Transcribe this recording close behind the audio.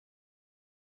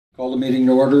Call the meeting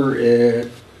to order at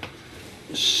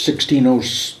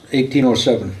 18:07.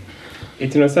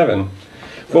 1807.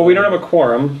 Well, we don't have a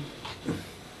quorum,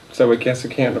 so I guess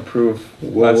we can't approve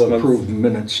last We'll month's. approve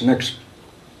minutes next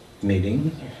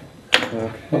meeting.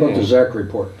 Okay. How about the ZAC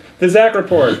report? The ZAC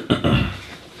report.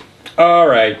 All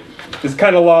right. It's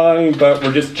kind of long, but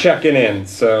we're just checking in,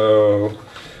 so...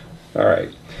 All right.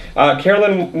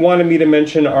 Carolyn wanted me to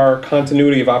mention our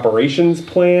continuity of operations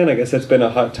plan. I guess that's been a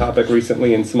hot topic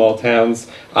recently in small towns.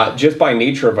 Just by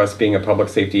nature of us being a public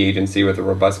safety agency with a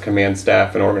robust command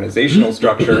staff and organizational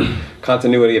structure,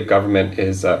 continuity of government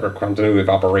is, or continuity of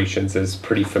operations is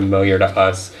pretty familiar to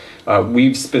us.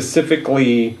 We've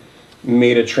specifically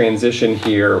made a transition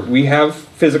here. We have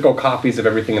physical copies of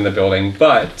everything in the building,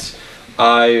 but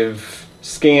I've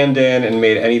scanned in and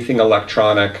made anything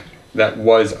electronic that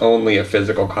was only a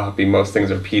physical copy. Most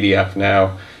things are PDF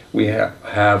now. We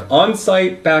have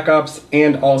on-site backups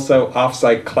and also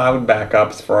off-site cloud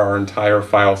backups for our entire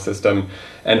file system.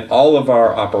 And all of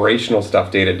our operational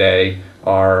stuff day to day,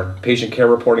 our patient care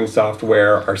reporting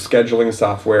software, our scheduling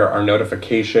software, our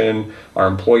notification, our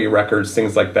employee records,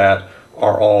 things like that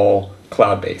are all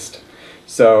cloud-based.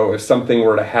 So if something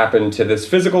were to happen to this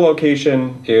physical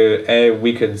location,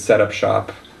 we could set up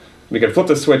shop. We could flip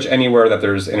the switch anywhere that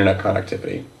there's internet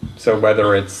connectivity. So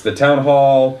whether it's the town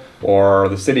hall or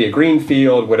the city of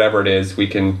Greenfield, whatever it is, we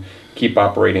can keep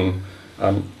operating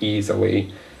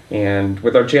easily. And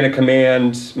with our chain of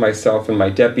command, myself and my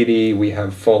deputy, we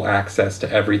have full access to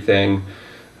everything,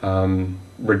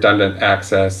 redundant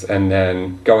access, and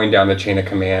then going down the chain of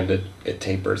command, it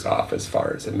tapers off as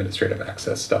far as administrative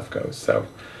access stuff goes. So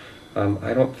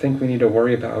I don't think we need to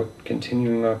worry about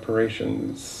continuing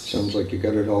operations. Sounds like you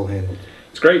got it all handled.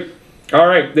 It's great. All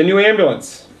right, the new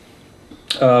ambulance,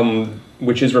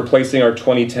 which is replacing our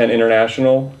 2010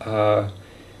 International.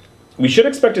 We should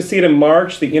expect to see it in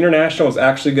March. The International is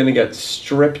actually going to get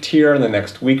stripped here in the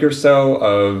next week or so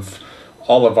of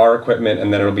all of our equipment,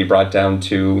 and then it'll be brought down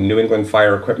to New England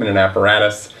Fire Equipment and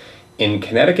Apparatus in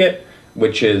Connecticut,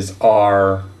 which is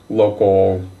our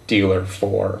local dealer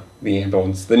for the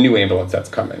ambulance, the new ambulance that's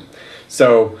coming.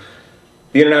 So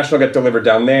the International will get delivered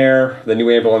down there, the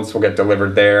new ambulance will get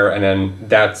delivered there, and then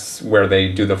that's where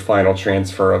they do the final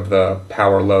transfer of the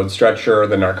power load stretcher,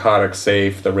 the narcotic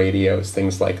safe, the radios,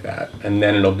 things like that. And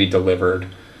then it'll be delivered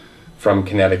from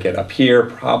Connecticut up here,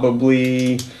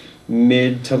 probably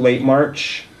mid to late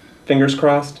March, fingers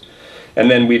crossed. And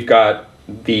then we've got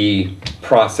the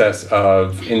process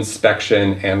of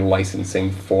inspection and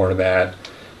licensing for that.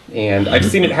 And I've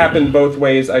seen it happen both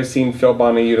ways. I've seen Phil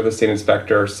Bonayuta, the state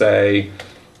inspector, say,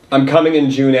 I'm coming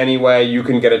in June anyway, you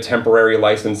can get a temporary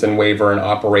license and waiver and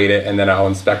operate it, and then I'll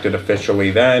inspect it officially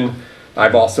then.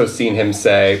 I've also seen him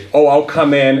say, oh, I'll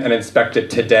come in and inspect it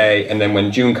today, and then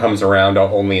when June comes around,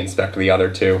 I'll only inspect the other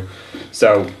two.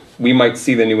 So we might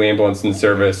see the new ambulance in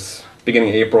service beginning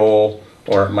of April,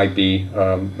 or it might be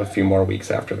a few more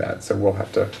weeks after that. So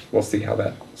we'll see how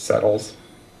that settles.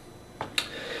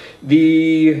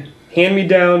 The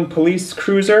hand-me-down police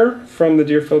cruiser from the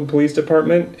Deerfield Police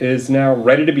Department is now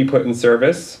ready to be put in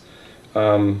service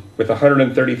with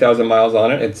 130,000 miles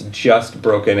on it. It's just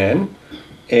broken in.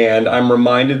 And I'm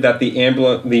reminded that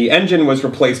the engine was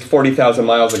replaced 40,000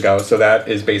 miles ago, so that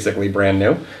is basically brand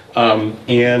new.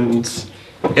 And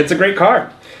it's a great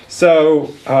car.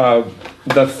 So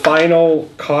the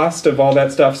final cost of all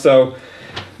that stuff, so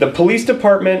the police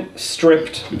department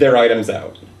stripped their items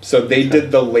out. So they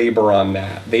did the labor on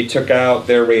that. They took out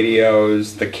their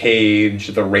radios, the cage,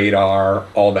 the radar,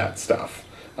 all that stuff.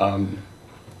 And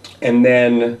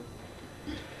then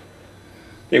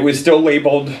it was still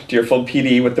labeled Deerfield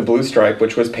PD with the blue stripe,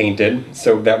 which was painted.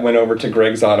 So that went over to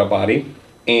Greg's Auto Body.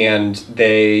 And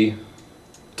to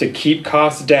keep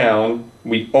costs down,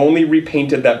 we only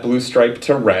repainted that blue stripe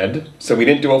to red. So we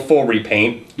didn't do a full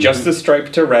repaint, just the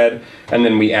stripe to red. And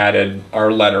then we added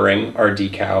our lettering, our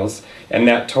decals. And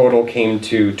that total came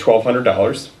to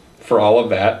 $1,200 for all of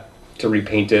that, to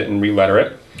repaint it and re-letter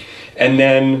it. And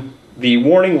then the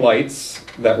warning lights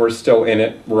that were still in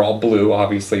it were all blue.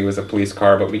 Obviously, it was a police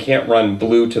car, but we can't run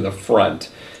blue to the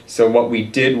front. So what we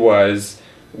did was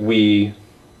we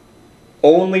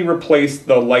only replaced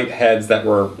the light heads that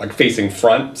were like facing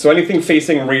front. So anything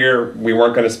facing rear, we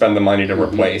weren't going to spend the money to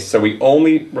replace. So we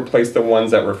only replaced the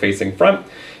ones that were facing front,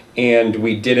 and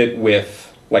we did it with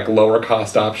like lower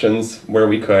cost options where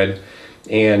we could.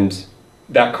 And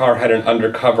that car had an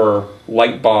undercover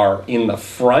light bar in the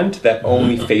front that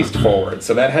only faced forward.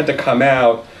 So that had to come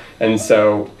out. And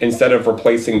so instead of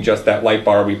replacing just that light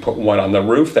bar, we put one on the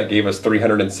roof that gave us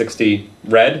 360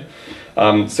 red.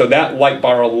 So that light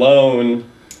bar alone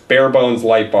bare bones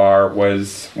light bar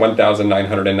was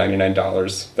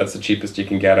 $1,999. That's the cheapest you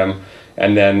can get them.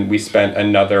 And then we spent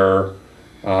another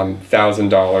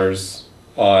 $1,000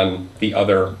 on the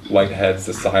other light heads,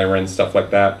 the sirens, stuff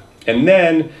like that. And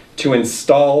then to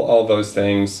install all those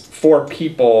things, 4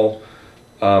 people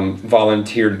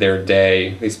volunteered their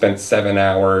day. They spent 7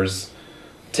 hours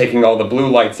taking all the blue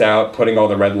lights out, putting all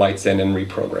the red lights in, and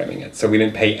reprogramming it. So we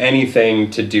didn't pay anything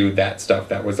to do that stuff.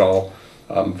 That was all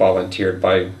volunteered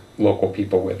by local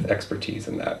people with expertise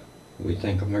in that. We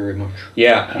thank them very much.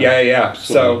 Yeah.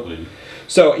 Absolutely.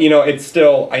 So, it's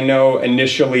still, I know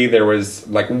initially there was,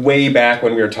 like way back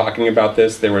when we were talking about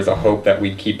this, there was a hope that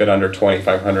we'd keep it under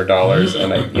 $2,500.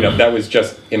 And, that was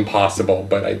just impossible.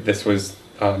 But this was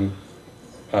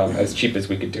as cheap as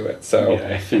we could do it. So Yeah,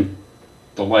 I think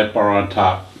the light bar on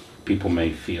top, people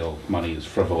may feel money is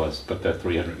frivolous, but that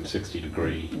 360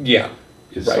 degree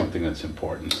is right. something that's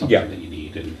important, something that you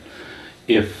need. And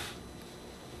if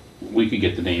we could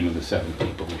get the name of the 7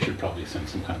 people, we should probably send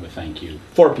some kind of a thank you.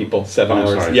 4 people, 7 I'm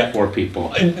hours. sorry, 4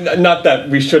 people. Not that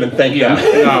we shouldn't thank them.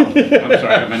 No, I'm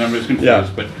sorry, my number's confused, Yeah.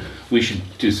 but we should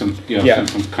do some, send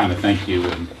some kind of thank you.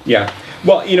 And Yeah.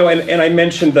 Well, and I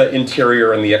mentioned the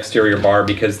interior and the exterior bar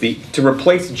because to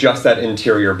replace just that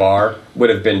interior bar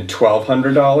would have been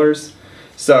 $1,200.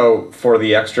 So for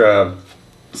the extra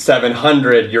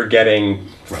 $700, you're getting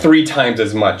 3 times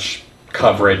as much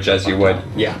coverage as you would.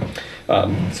 Yeah.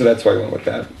 So that's why I went with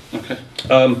that. Okay.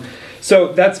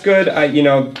 So that's good.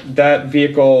 That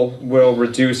vehicle will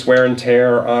reduce wear and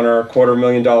tear on our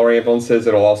 $250,000 ambulances.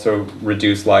 It'll also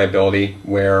reduce liability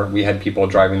where we had people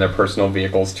driving their personal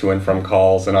vehicles to and from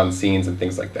calls and on scenes and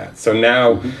things like that. So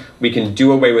now we can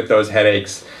do away with those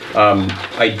headaches.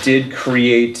 I did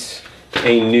create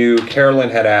Carolyn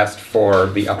had asked for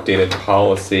the updated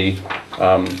policy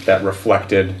that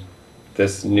reflected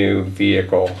this new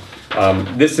vehicle.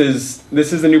 This is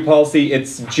the new policy.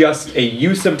 It's just a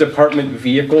use of department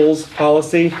vehicles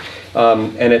policy,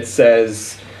 and it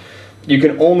says you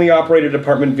can only operate a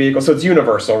department vehicle. So it's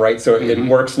universal, right? So it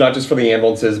works not just for the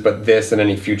ambulances, but this and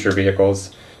any future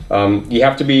vehicles. You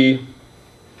have to be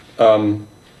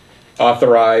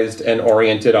authorized and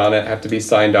oriented on it. Have to be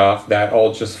signed off. That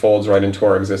all just folds right into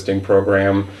our existing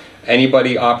program.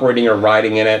 Anybody operating or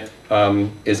riding in it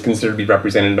is considered to be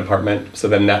represented in a department, so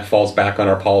then that falls back on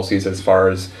our policies as far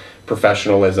as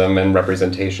professionalism and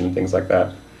representation, things like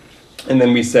that. And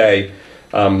then we say,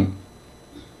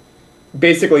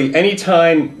 basically,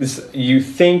 anytime you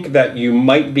think that you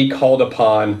might be called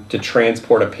upon to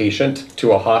transport a patient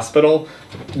to a hospital,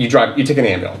 you take an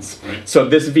ambulance. Right. So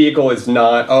this vehicle is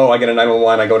not, I get a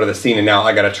 911, I go to the scene, and now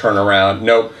I got to turn around.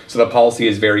 Nope. So the policy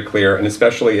is very clear, and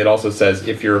especially it also says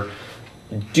if your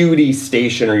duty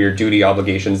station or your duty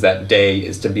obligations that day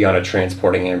is to be on a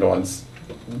transporting ambulance,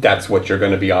 that's what you're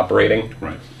going to be operating.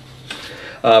 Right.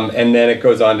 And then it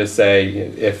goes on to say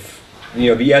if the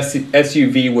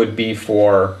SUV would be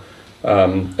for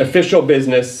official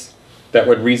business that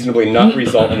would reasonably not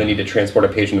result in the need to transport a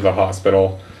patient to the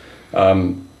hospital,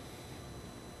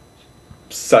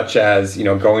 such as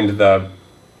going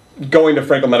to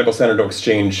Franklin Medical Center to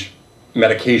exchange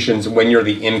medications when you're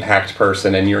the impact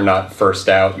person and you're not first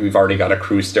out. You've already got a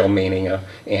crew still manning a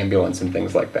ambulance and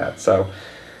things like that. So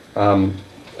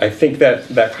I think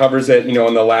that covers it. And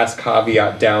the last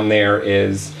caveat down there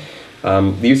is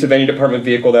the use of any department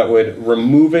vehicle that would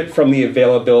remove it from the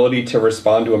availability to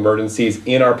respond to emergencies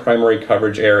in our primary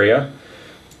coverage area,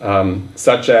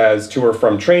 such as to or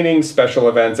from training, special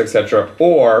events, etc.,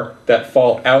 or that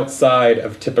fall outside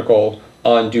of typical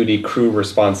on-duty crew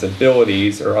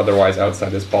responsibilities or otherwise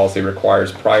outside this policy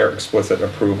requires prior explicit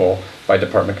approval by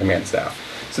department command staff.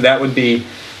 So that would be,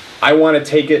 I want to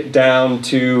take it down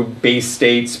to Bay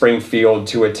State, Springfield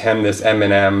to attend this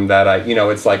M&M that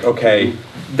it's like, okay,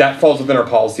 that falls within our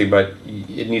policy, but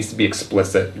it needs to be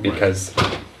explicit because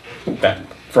that,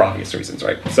 for obvious reasons,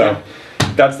 right? So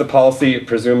that's the policy,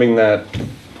 presuming that.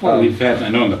 Well, we've had, I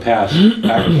know in the past,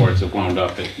 PAC reports have wound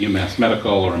up at UMass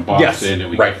Medical or in Boston,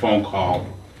 and we get a phone call.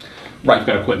 Right. We've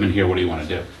got equipment here, what do you want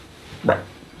to do? Right.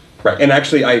 And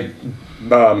actually, I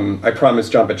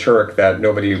promised John Pachurik that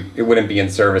it wouldn't be in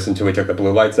service until we took the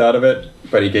blue lights out of it,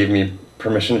 but he gave me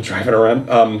permission to drive it around.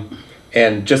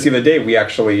 And just the other day, we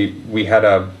had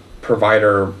a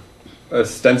provider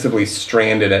ostensibly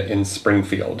stranded in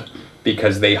Springfield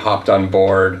because they hopped on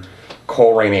board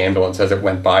Coleraine ambulance as it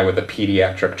went by with a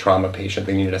pediatric trauma patient.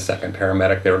 They needed a second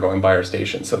paramedic. They were going by our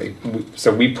station. So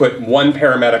we put one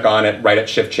paramedic on it right at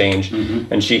shift change,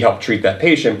 and she helped treat that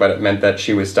patient, but it meant that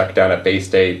she was stuck down at Bay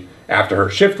State after her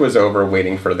shift was over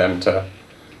waiting for them to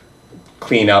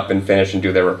clean up and finish and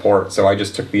do their report. So I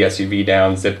just took the SUV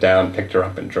down, zipped down, picked her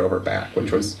up, and drove her back,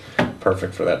 which was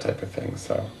perfect for that type of thing.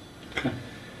 So,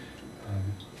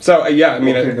 yeah, I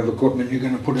mean, What kind of equipment you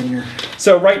gonna put in there?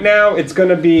 so right now it's going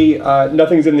to be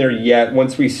nothing's in there yet.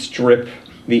 Once we strip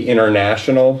the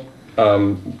International,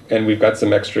 and we've got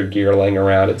some extra gear laying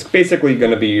around, it's basically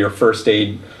going to be your first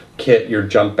aid kit, your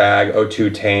jump bag,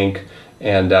 O2 tank,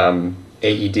 and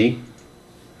AED.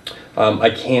 I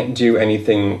can't do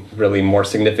anything really more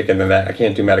significant than that. I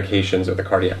can't do medications or the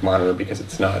cardiac monitor because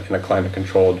it's not in a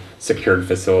climate-controlled, secured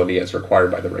facility as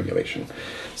required by the regulation.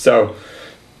 So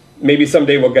maybe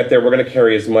someday we'll get there. We're going to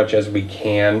carry as much as we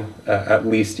can, at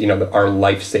least, you know, our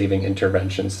life-saving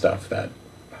intervention stuff that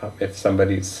if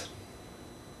somebody's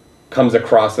comes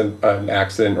across an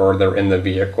accident or they're in the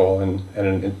vehicle and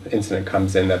an incident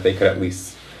comes in, that they could at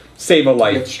least save a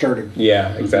life. Get started.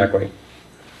 Yeah, exactly.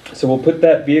 So we'll put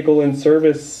that vehicle in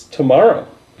service tomorrow,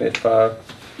 if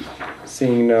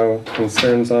seeing no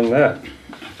concerns on that.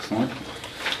 Excellent.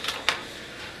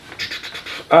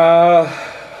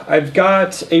 I've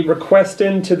got a request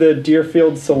into the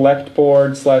Deerfield Select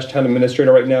Board / Town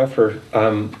Administrator right now for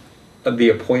the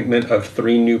appointment of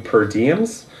 3 new per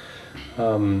diems.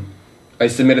 I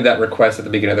submitted that request at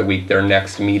the beginning of the week. Their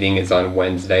next meeting is on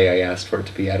Wednesday. I asked for it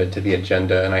to be added to the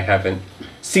agenda, and I haven't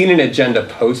seen an agenda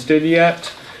posted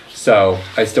yet. So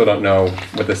I still don't know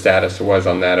what the status was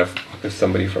on that. If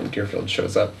somebody from Deerfield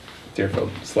shows up, Deerfield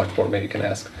Select Board maybe can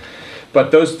ask. But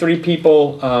those 3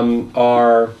 people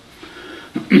are,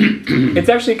 it's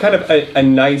actually kind of a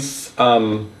nice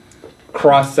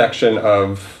cross-section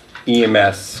of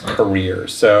EMS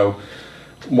careers. So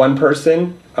one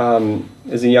person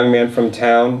is a young man from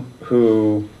town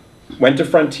who went to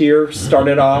Frontier,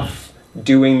 started off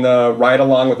doing the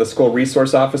ride-along with the school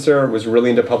resource officer, was really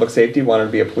into public safety, wanted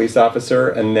to be a police officer,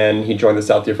 and then he joined the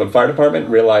South Deerfield Fire Department,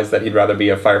 realized that he'd rather be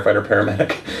a firefighter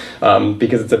paramedic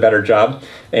because it's a better job.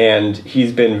 And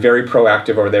he's been very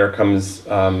proactive over there, comes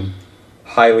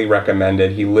highly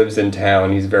recommended. He lives in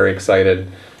town, he's very excited,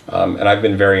 and I've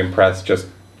been very impressed just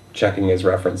checking his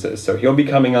references. So he'll be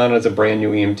coming on as a brand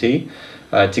new EMT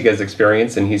to get his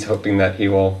experience, and he's hoping that he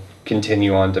will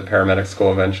continue on to paramedic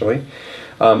school eventually.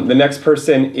 The next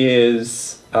person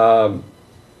is the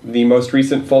most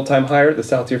recent full-time hire, the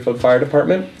South Deerfield Fire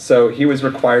Department. So he was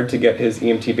required to get his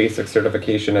EMT basic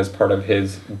certification as part of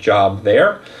his job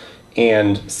there.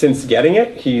 And since getting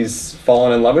it, he's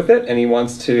fallen in love with it, and he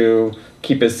wants to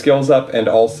keep his skills up and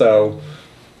also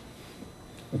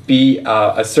be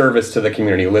a service to the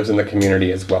community. He lives in the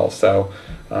community as well. So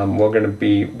we're going to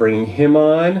be bringing him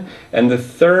on. And the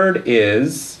third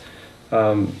is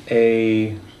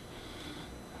a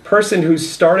person who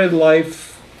started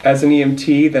life as an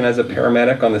EMT, then as a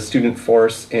paramedic on the student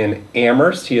force in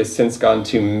Amherst. He has since gone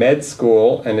to med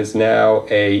school and is now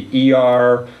a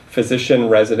ER physician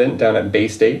resident down at Bay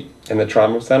State in the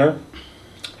trauma center.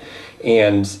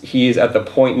 And he's at the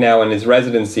point now in his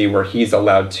residency where he's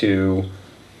allowed to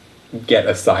get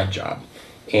a side job.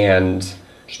 And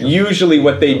usually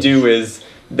what they do is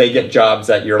they get jobs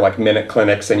at your like minute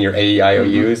clinics and your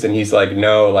AEIOUs, and he's like,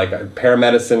 no, like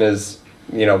paramedicine is,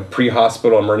 you know,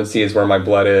 pre-hospital emergency is where my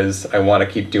blood is. I want to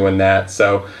keep doing that.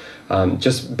 So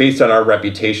just based on our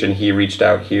reputation, he reached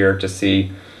out here to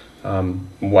see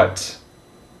what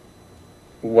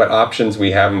options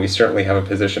we have, and we certainly have a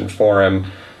position for him.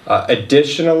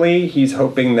 Additionally, he's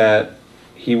hoping that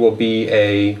he will be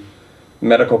a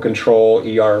medical control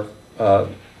ER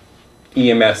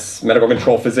EMS medical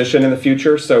control physician in the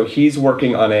future. So he's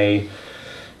working on a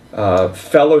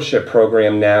fellowship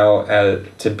program now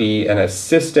to be an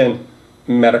assistant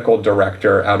medical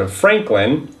director out of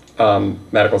Franklin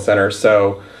Medical Center.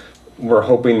 So we're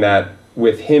hoping that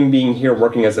with him being here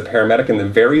working as a paramedic, in the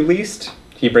very least,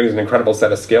 he brings an incredible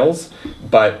set of skills,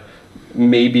 but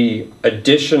maybe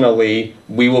additionally,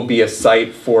 we will be a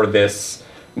site for this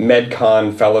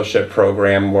MedCon fellowship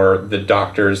program where the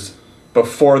doctors,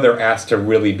 before they're asked to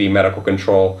really be medical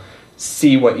control,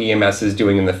 see what EMS is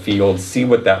doing in the field, see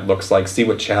what that looks like, see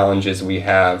what challenges we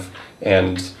have,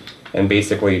 and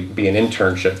basically be an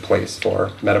internship place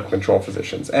for medical control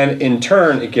physicians. And in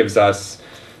turn, it gives us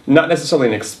not necessarily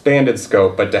an expanded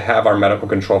scope, but to have our medical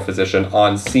control physician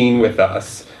on scene with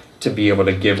us to be able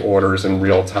to give orders in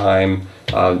real time,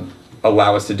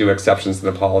 allow us to do exceptions to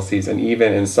the policies, and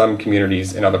even in some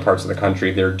communities in other parts of the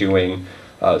country, they're doing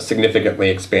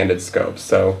significantly expanded scopes.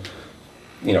 So,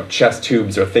 you know, chest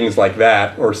tubes or things like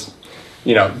that, or,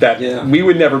 you know, that we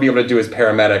would never be able to do as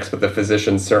paramedics, but the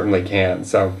physicians certainly can.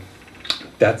 So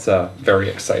that's very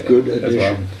exciting. Good addition. as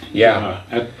well.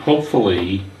 Yeah.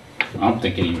 Hopefully, I'm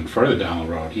thinking even further down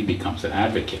the road, he becomes an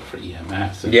advocate for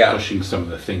EMS and Yeah. pushing some of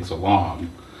the things along,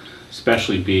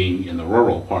 especially being in the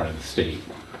rural part of the state,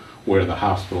 where the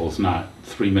hospital is not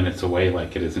 3 minutes away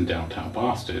like it is in downtown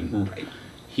Boston. Right.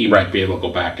 He might be able to go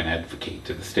back and advocate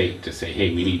to the state to say,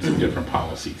 hey, we need some different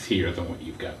policies here than what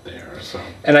you've got there. So,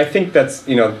 And I think that's,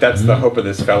 that's the hope of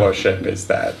this fellowship is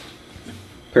that,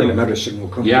 Paramedicine will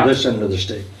come Yeah. to this end of the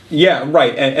state. yeah,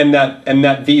 right. And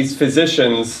that these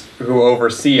physicians who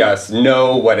oversee us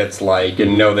know what it's like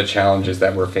and know the challenges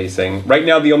that we're facing. Right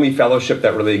now, the only fellowship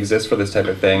that really exists for this type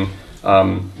of thing,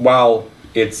 while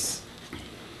it's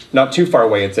not too far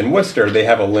away, it's in Worcester, they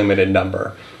have a limited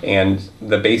number. And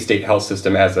the Bay State Health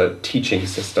System as a teaching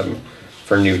system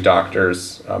for new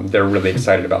doctors, they're really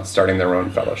excited about starting their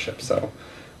own fellowship. So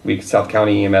South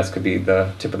County EMS could be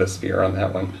the tip of the spear on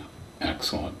that one.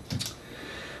 excellent.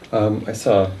 I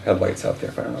saw headlights out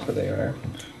there, but I don't know who they are.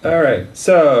 All right,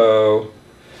 so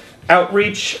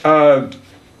outreach,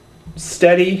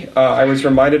 steady. I was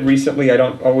reminded recently I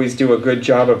don't always do a good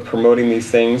job of promoting these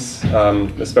things,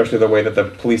 especially the way that the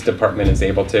police department is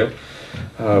able to.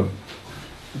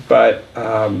 But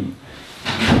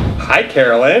hi,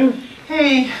 Carolyn.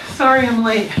 Hey, sorry I'm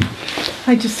late.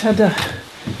 I just had to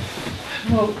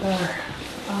vote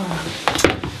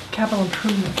capital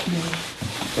improvement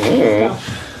committee Ooh.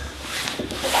 stuff.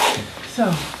 So,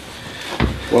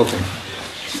 Welcome.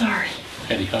 sorry.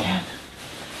 Eddie, Ken.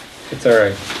 It's all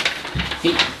right.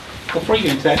 Hey, before you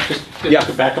get into that, just Yeah.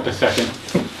 to back up a second.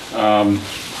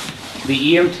 The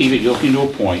EMT that you're looking to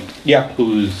appoint, Yeah.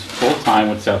 who's full-time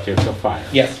with South Deerfield Fire.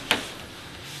 Yes.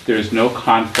 There's no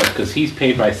conflict, because he's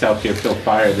paid by South Deerfield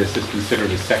Fire, this is considered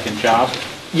a second job.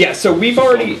 Yeah. So we've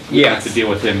already. We have Yes. to deal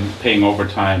with him paying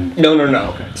overtime. No.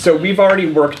 Okay. So we've already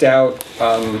worked out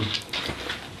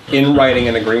in writing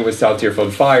an agreement with South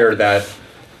Deerfield Fire that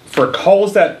for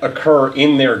calls that occur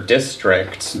in their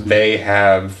district, they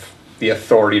have the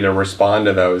authority to respond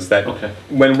to those. That Okay.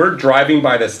 when we're driving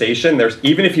by the station, there's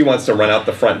even if he wants to run out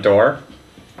the front door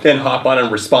and hop on and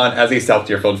respond as a South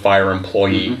Deerfield Fire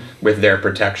employee with their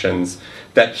protections,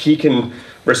 that he can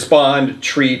respond,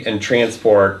 treat, and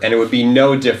transport, and it would be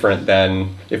no different than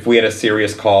if we had a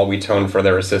serious call, we toned for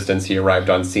their assistance, he arrived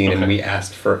on scene, and Okay. we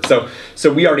asked for.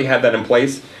 So we already had that in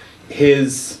place.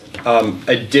 His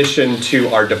addition to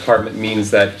our department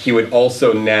means that he would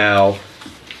also now,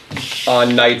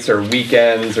 on nights or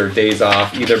weekends or days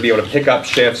off, either be able to pick up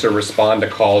shifts or respond to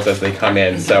calls as they come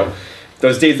in. So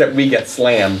those days that we get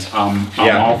slammed. I'm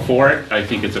Yeah. all for it. I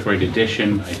think it's a great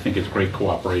addition. I think it's great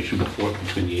cooperation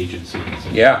between the agencies.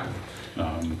 And, Yeah.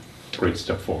 Great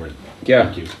step forward. Yeah,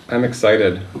 Thank you. I'm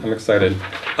excited.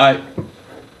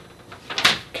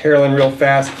 Carolyn, real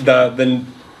fast,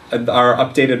 our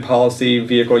updated policy,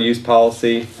 vehicle use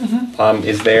policy,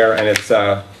 is there, and it's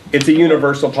a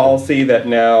universal policy that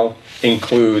now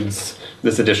includes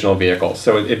this additional vehicle.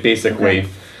 So it basically,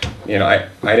 I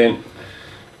didn't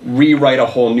rewrite a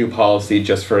whole new policy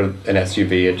just for an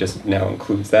SUV. It just now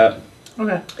includes that.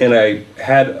 Okay. And I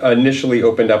had initially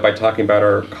opened up by talking about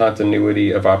our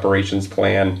continuity of operations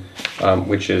plan,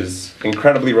 which is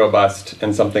incredibly robust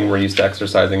and something we're used to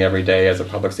exercising every day as a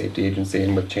public safety agency,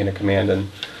 and with chain of command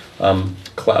and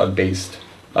cloud-based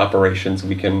operations,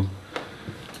 we can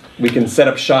set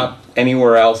up shop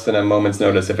anywhere else in a moment's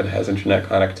notice if it has internet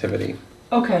connectivity.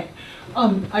 Okay.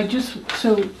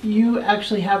 So you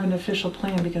actually have an official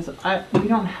plan because we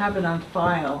don't have it on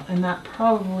file, and that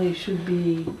probably should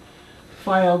be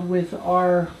filed with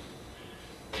our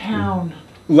town.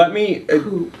 Let me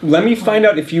find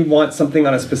out if you want something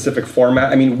on a specific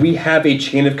format. I mean, we have a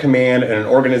chain of command and an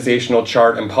organizational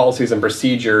chart and policies and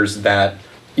procedures that,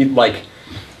 like,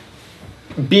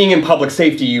 being in public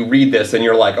safety, you read this and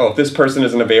you're like, oh, if this person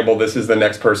isn't available, this is the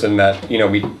next person that,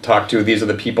 we talk to. These are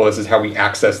the people. This is how we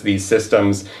access these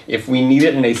systems. If we need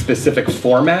it in a specific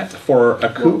format for a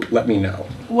COOP, let me know.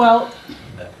 Well,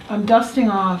 I'm dusting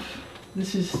off.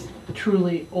 This is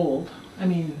truly old. I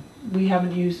mean, we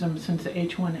haven't used them since the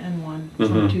H1N1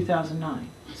 from 2009.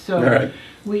 So All right.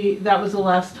 that was the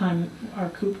last time our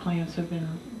COOP plans have been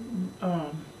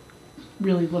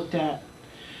really looked at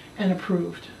and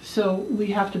approved. So we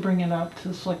have to bring it up to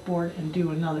the select board and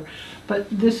do another. But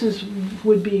this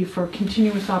would be for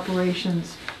continuous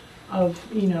operations of,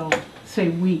 say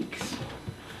weeks.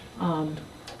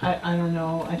 I don't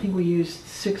know, I think we used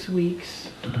 6 weeks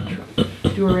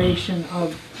duration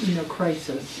of,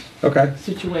 crisis Okay.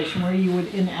 situation where you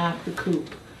would enact the COOP.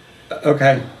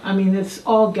 Okay. I mean, it's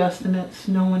all guesstimates.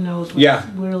 No one knows what Yeah.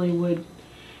 really would,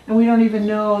 and we don't even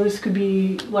know. This could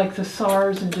be like the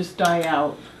SARS and just die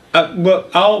out.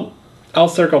 Well, I'll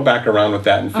circle back around with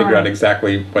that and figure out Alright.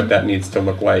 exactly what that needs to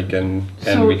look like, and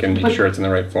So, we can make but sure it's in the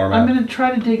right I'm format. gonna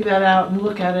try to dig that out and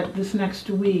look at it this next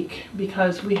week,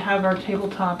 because we have our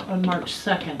tabletop on March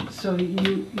 2nd, so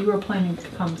you are planning to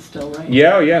come still, right?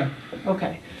 Yeah, yeah.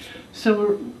 Okay,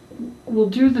 so we'll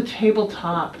do the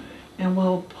tabletop, and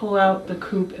we'll pull out the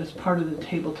coop as part of the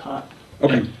tabletop.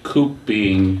 Okay. And Coop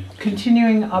being,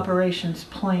 Continuing operations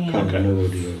plan,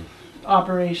 Continuity of, I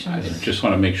operations. just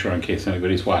want to make sure in case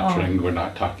anybody's watching, we're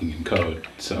not talking in code.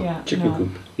 So, Oh. Yeah, Chicken no. coop.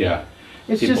 yeah.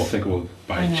 It's People just, think we're I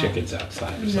buying know. chickens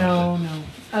outside or no,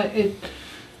 something. no.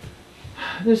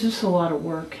 There's just a lot of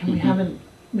work, and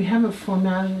we haven't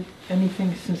formatted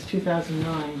anything since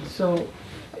 2009. So,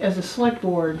 as a select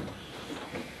board,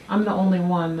 I'm the only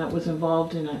one that was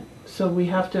involved in it. So we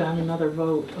have to have another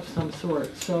vote of some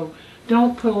sort. So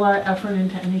don't put a lot of effort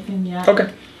into anything yet. Okay.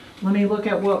 Let me look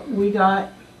at what we got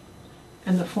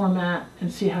and the format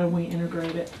and see how we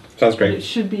integrate it. Sounds But it great.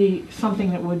 should be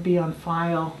something that would be on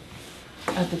file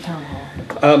at the town hall.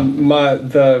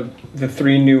 The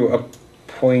three new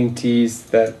appointees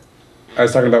that I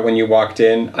was talking about when you walked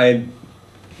in, I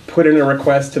put in a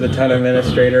request to the town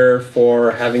administrator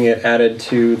for having it added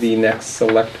to the next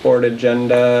select board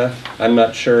agenda. I'm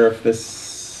not sure if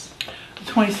this...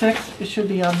 26th, it should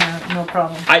be on there, no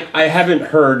problem. I haven't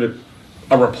heard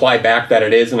a reply back that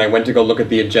it is, and I went to go look at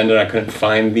the agenda and I couldn't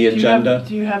find the agenda.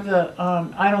 Do you have the,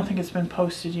 I don't think it's been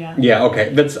posted yet. Yeah, okay.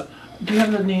 That's... Do you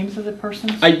have the names of the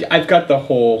persons? I've got the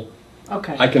whole...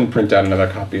 Okay. I can print out another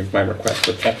copy of my request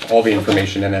with all the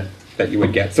information in it that you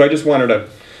would get. So I just wanted to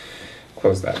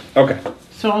close that. Okay.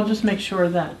 So I'll just make sure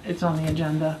that it's on the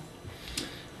agenda.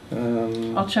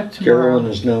 I'll check Carolyn tomorrow.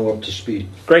 is now up to speed.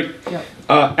 Great. Yep.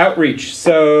 Outreach.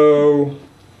 So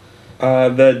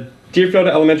the Deerfield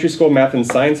Elementary School Math and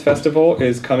Science Festival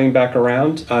is coming back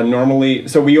around. Normally,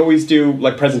 so we always do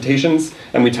like presentations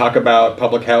and we talk about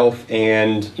public health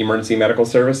and emergency medical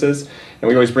services. And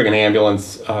we always bring an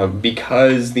ambulance.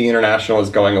 Because the international is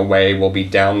going away, we'll be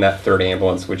down that third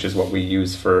ambulance, which is what we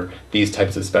use for these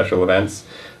types of special events.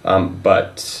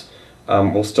 But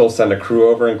we'll still send a crew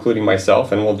over, including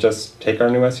myself, and we'll just take our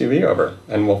new SUV over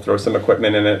and we'll throw some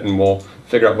equipment in it and we'll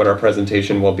figure out what our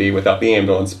presentation will be without the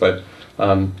ambulance. But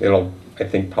it'll, I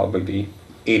think, probably be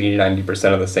 80 to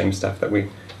 90% of the same stuff that we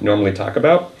normally talk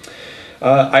about.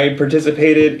 I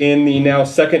participated in the now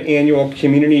second annual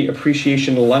Community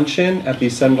Appreciation Luncheon at the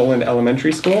Sunderland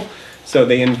Elementary School. So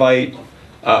they invite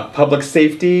public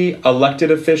safety, elected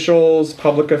officials,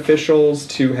 public officials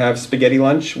to have spaghetti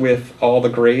lunch with all the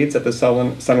grades at the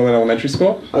Sunderland Elementary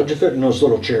School. How'd you fit in those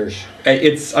little chairs?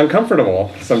 It's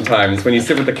uncomfortable sometimes when you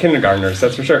sit with the kindergartners,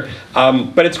 that's for sure.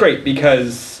 But it's great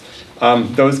because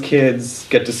those kids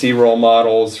get to see role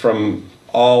models from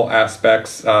all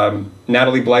aspects.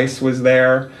 Natalie Blyce was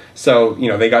there, so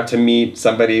they got to meet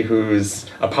somebody who's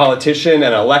a politician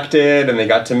and elected, and they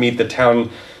got to meet the town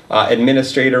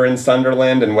administrator in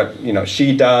Sunderland and what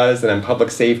she does, and then public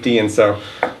safety, and so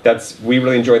we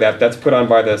really enjoy that. That's put on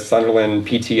by the Sunderland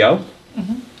PTO.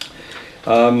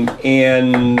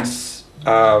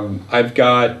 I've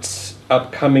got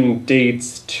upcoming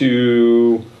dates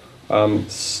to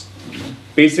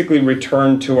basically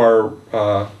return to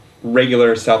our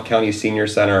regular South County Senior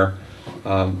Center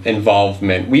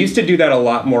involvement. We used to do that a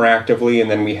lot more actively,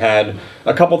 and then we had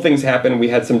a couple things happen. We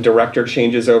had some director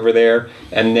changes over there,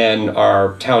 and then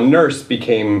our town nurse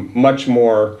became much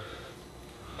more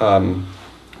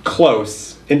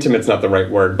close. Intimate's not the right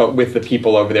word, but with the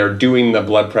people over there doing the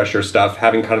blood pressure stuff,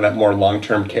 having kind of that more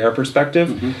long-term care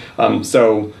perspective.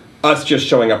 So us just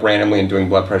showing up randomly and doing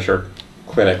blood pressure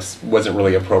clinics wasn't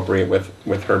really appropriate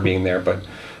with her being there, but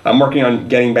I'm working on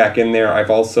getting back in there. I've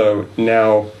also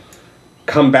now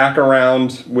come back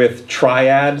around with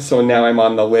Triad, so now I'm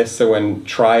on the list, so when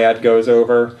Triad goes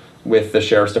over with the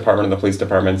Sheriff's Department and the Police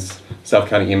Departments, South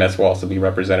County EMS will also be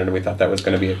represented. We thought that was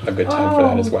going to be a good time for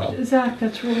that as well. Zach,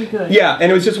 that's really good. Yeah,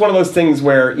 and it was just one of those things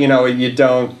where, you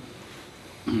don't...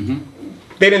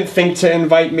 They didn't think to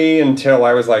invite me until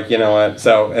I was like, you know what,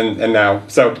 so, and now,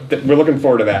 so we're looking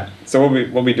forward to that. So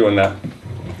we'll be doing that.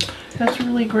 That's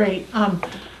really great.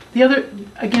 The other,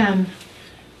 again,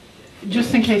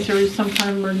 just in case there is some kind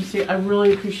of emergency, I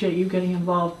really appreciate you getting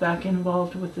back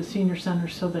involved with the senior center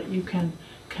so that you can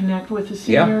connect with the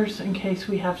seniors in case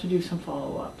we have to do some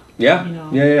follow-up. Yeah,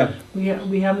 yeah.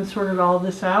 We haven't sorted all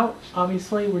this out,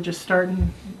 obviously. We're just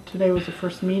starting. Today was the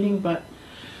first meeting, but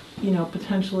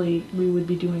potentially we would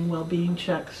be doing well-being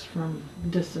checks from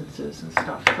distances and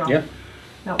stuff. So Yeah.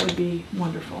 that would be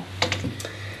wonderful.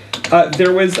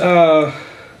 There was,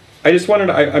 I just wanted,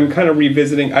 I'm kind of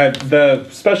revisiting the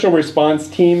special response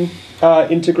team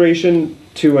integration.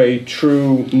 to a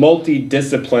true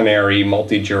multidisciplinary,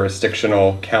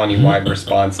 multi-jurisdictional, county-wide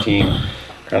response team.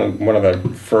 Kind of one of the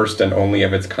first and only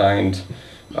of its kind,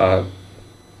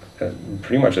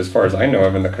 pretty much as far as I know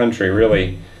of in the country,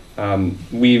 really.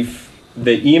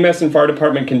 The EMS and fire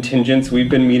department contingents, we've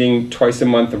been meeting twice a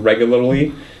month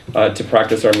regularly to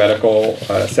practice our medical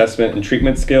assessment and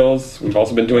treatment skills. We've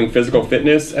also been doing physical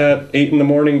fitness at 8 in the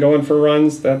morning, going for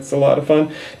runs. That's a lot of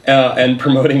fun. And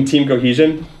promoting team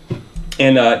cohesion.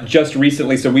 And just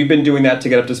recently, so we've been doing that to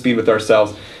get up to speed with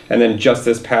ourselves. And then just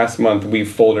this past month,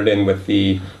 we've folded in with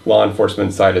the law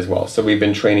enforcement side as well. So we've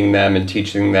been training them and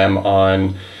teaching them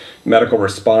on medical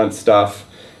response stuff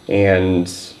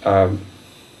and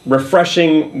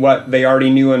refreshing what they already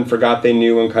knew and forgot they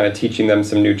knew, and kind of teaching them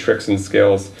some new tricks and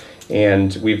skills.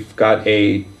 And we've got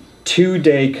a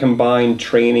 2-day combined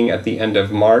training at the end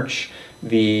of March.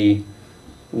 The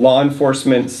law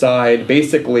enforcement side,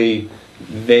 basically,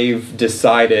 they've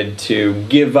decided to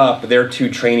give up their 2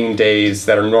 training days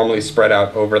that are normally spread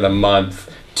out over the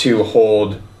month to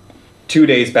hold 2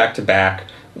 days back to back,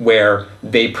 where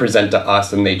they present to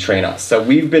us and they train us. So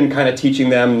we've been kind of teaching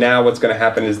them. Now what's going to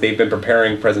happen is they've been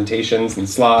preparing presentations and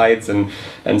slides and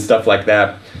stuff like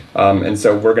that. And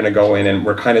so we're going to go in and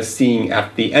we're kind of seeing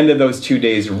at the end of those 2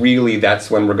 days, really that's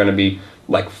when we're going to be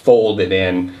like folded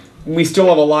in. We still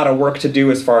have a lot of work to do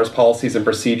as far as policies and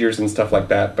procedures and stuff like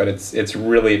that, but it's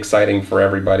really exciting for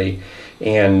everybody.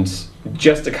 And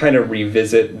just to kind of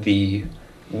revisit the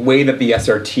way that the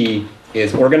SRT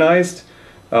is organized,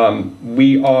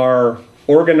 we are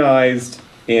organized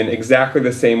in exactly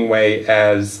the same way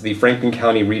as the Franklin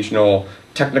County Regional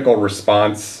Technical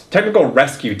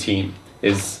Rescue Team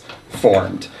is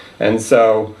formed. And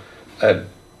so,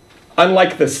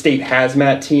 unlike the state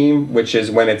hazmat team, which is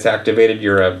when it's activated,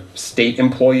 you're a state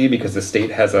employee because the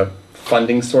state has a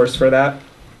funding source for that.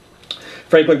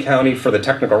 Franklin County, for the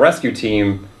technical rescue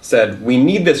team, said, we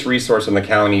need this resource in the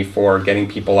county for getting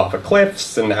people off of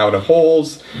cliffs and out of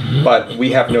holes, but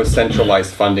we have no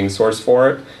centralized funding source for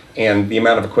it, and the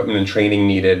amount of equipment and training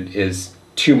needed is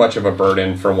too much of a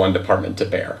burden for one department to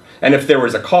bear. And if there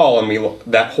was a call and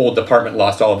that whole department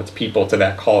lost all of its people to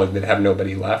that call, they'd have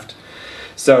nobody left.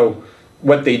 So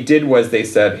what they did was they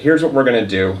said, here's what we're going to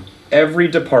do. Every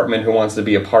department who wants to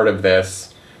be a part of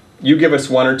this, you give us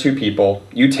 1 or 2 people,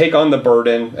 you take on the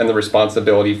burden and the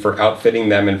responsibility for outfitting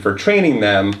them and for training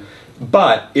them.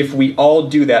 But if we all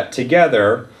do that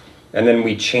together, and then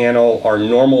we channel our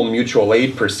normal mutual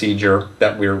aid procedure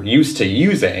that we're used to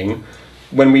using,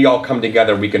 when we all come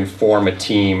together, we can form a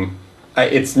team.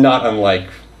 It's not unlike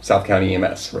South County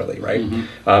EMS, really, right?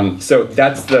 Mm-hmm. So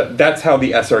that's how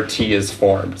the SRT is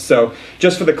formed. So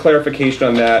just for the clarification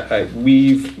on that,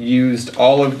 we've used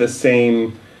all of the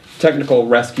same technical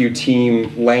rescue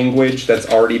team language that's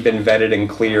already been vetted and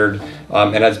cleared,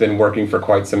 and has been working for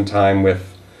quite some time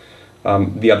with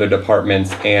the other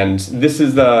departments. And this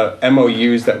is the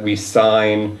MOUs that we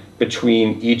sign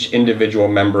between each individual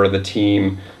member of the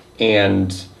team,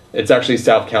 and it's actually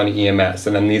South County EMS,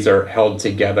 and then these are held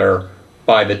together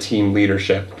by the team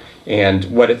leadership. And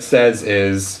what it says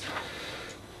is,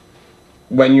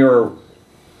 when you're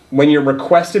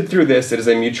requested through this, it is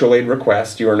a mutual aid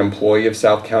request. You're an employee of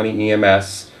South County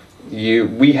EMS.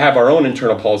 We have our own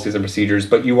internal policies and procedures,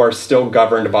 but you are still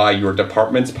governed by your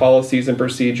department's policies and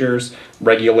procedures,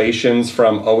 regulations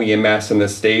from OEMS and the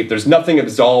state. There's nothing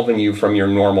absolving you from your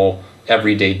normal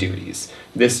everyday duties.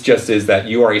 This just is that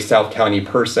you are a South County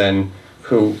person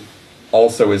who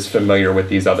also is familiar with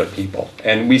these other people.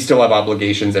 And we still have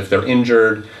obligations if they're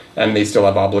injured, and they still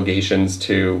have obligations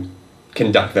to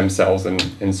conduct themselves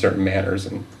in certain manners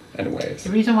and ways. The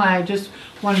reason why I just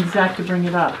wanted Zach to bring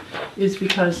it up is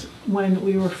because when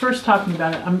we were first talking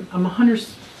about it, I'm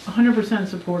 100%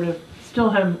 supportive,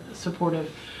 still am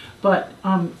supportive, but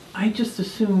I just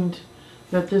assumed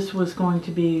that this was going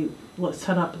to be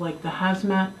set up like the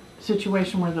hazmat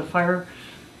situation where the fire,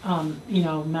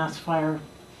 mass fire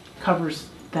covers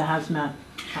the hazmat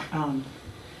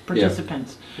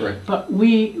participants. Yeah, right. But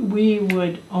we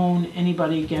would own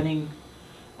anybody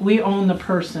we own the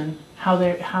person, how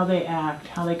they act,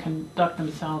 how they conduct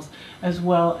themselves, as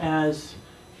well as,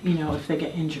 if they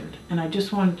get injured. And I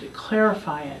just wanted to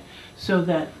clarify it so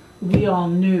that we all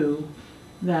knew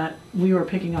that we were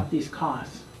picking up these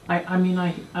costs.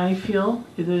 I feel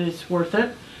that it's worth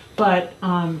it, but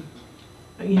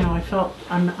I felt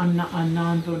I'm not a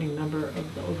non-voting member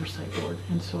of the Oversight Board,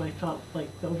 and so I felt like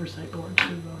the Oversight Board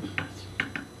should vote on this.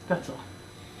 That's all.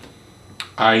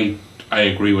 I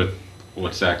agree with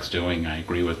what Zach's doing. I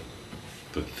agree with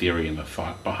the theory and the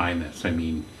thought behind this. I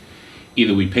mean,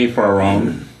 either we pay for our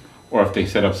own, Or if they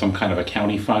set up some kind of a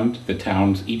county fund,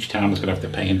 each town is gonna have to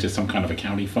pay into some kind of a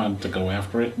county fund to go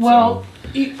after it. Well,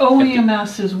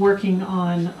 OEMS is working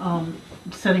on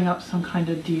setting up some kind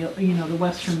of deal, you know, the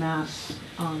Western Mass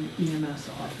EMS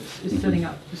office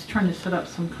is trying to set up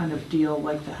some kind of deal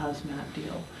like the hazmat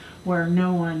deal, where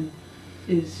no one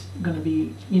is going to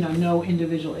be, you know, no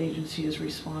individual agency is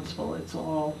responsible. It's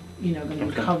all, you know, going to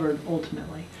be covered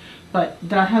ultimately. But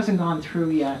that hasn't gone through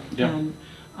yet. Yeah.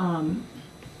 And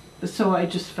so I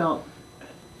just felt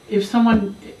if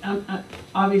someone,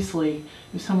 obviously,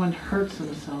 if someone hurts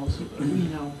themselves, you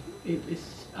know,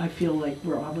 I feel like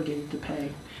we're obligated to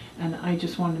pay. And I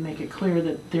just wanted to make it clear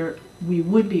that we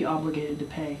would be obligated to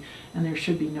pay, and there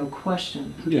should be no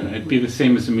question. Yeah, it'd be the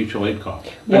same as a mutual aid call.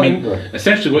 Well, I mean, right.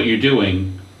 essentially what you're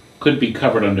doing could be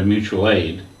covered under mutual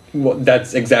aid. Well,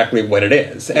 that's exactly what it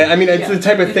is. And, I mean, it's the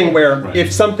type of thing where Right.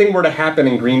 if something were to happen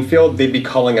in Greenfield, they'd be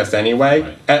calling us anyway.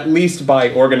 Right. At least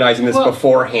by organizing this Well-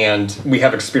 beforehand, we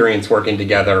have experience working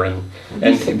together. And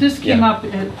This came yeah. up,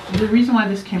 the reason why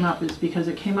this came up is because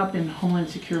it came up in Homeland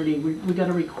Security. We got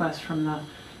a request from the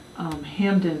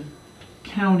Hampden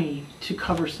County to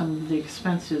cover some of the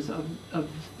expenses of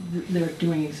they're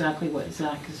doing exactly what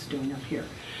Zach is doing up here.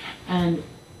 And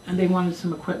they wanted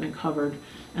some equipment covered.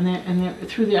 And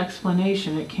through the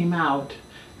explanation, it came out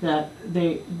that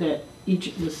the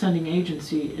sending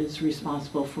agency is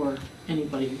responsible for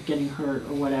anybody getting hurt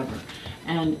or whatever.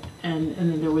 And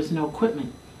then there was no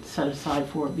equipment set aside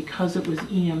for it because it was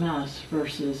EMS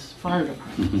versus fire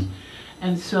departments.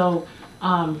 And so,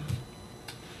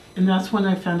 and that's when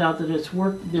I found out that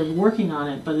they're working on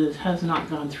it, but it has not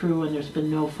gone through, and there's been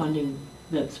no funding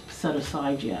that's set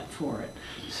aside yet for it.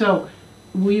 So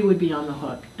we would be on the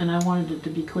hook, and I wanted it to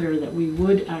be clear that we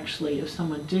would actually, if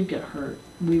someone did get hurt,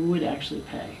 we would actually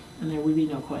pay, and there would be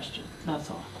no question. That's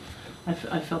all.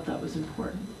 I felt that was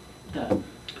important. That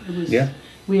it was. Yeah.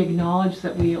 We acknowledge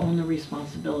that we own the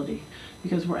responsibility,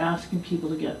 because we're asking people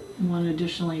to get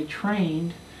additionally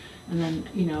trained, and then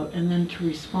and then to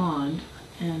respond.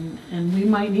 And we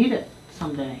might need it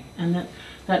someday, and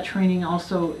that training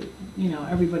also,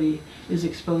 everybody is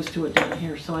exposed to it down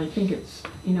here. So I think it's,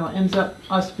 ends up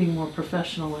us being more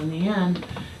professional in the end,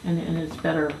 and it's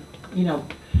better,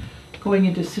 going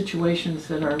into situations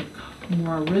that are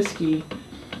more risky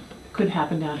could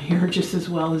happen down here just as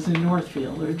well as in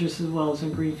Northfield, or just as well as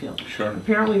in Greenfield. Sure.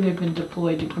 Apparently they've been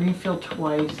deployed to Greenfield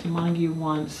twice, Montague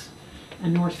once,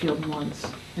 and Northfield once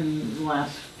in the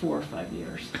last 4 or 5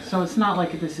 years. So it's not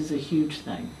like this is a huge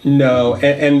thing. No,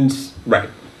 and right.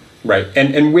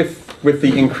 And with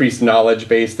the increased knowledge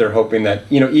base, they're hoping that,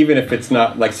 even if it's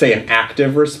not like, say, an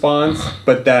active response,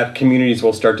 but that communities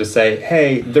will start to say,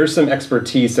 hey, there's some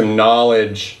expertise, some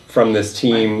knowledge from this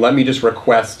team. Let me just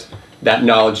request that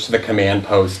knowledge to the command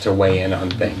post to weigh in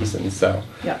on things. And so,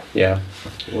 Yeah.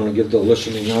 You want to give the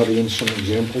listening audience some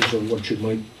examples of what you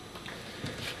might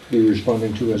be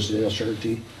responding to as the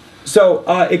SRT? So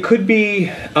it could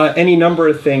be any number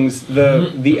of things.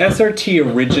 The SRT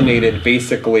originated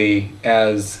basically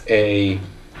as a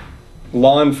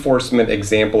law enforcement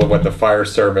example of what the fire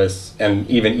service and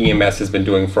even EMS has been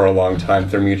doing for a long time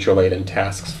through mutual aid and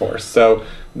task force. So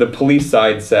the police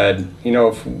side said,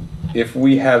 if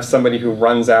we have somebody who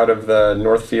runs out of the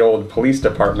Northfield Police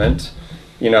Department,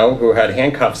 who had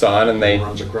handcuffs on, and they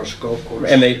Runs across the golf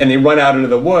course. and they run out into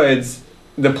the woods,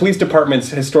 the police departments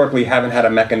historically haven't had a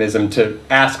mechanism to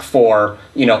ask for,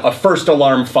 a first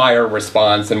alarm fire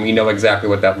response, and we know exactly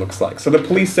what that looks like. So the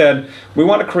police said, we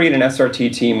want to create an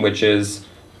SRT team, which is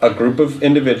a group of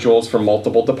individuals from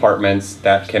multiple departments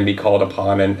that can be called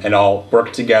upon and all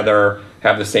work together,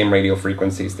 have the same radio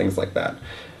frequencies, things like that.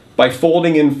 By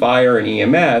folding in fire and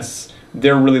EMS,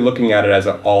 they're really looking at it as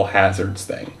an all hazards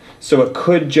thing. So it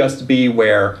could just be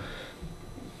where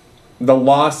the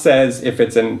law says if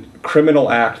it's a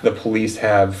criminal act, the police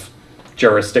have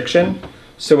jurisdiction.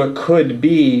 So it could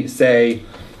be, say,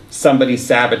 somebody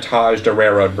sabotaged a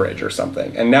railroad bridge or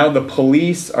something. And now the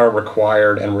police are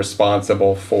required and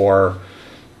responsible for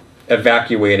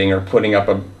evacuating or putting up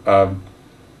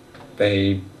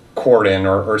a cordon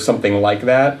or something like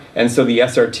that. And so the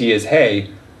SRT is,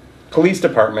 hey, police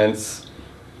departments,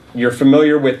 you're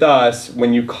familiar with us.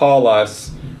 When you call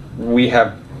us, we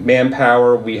have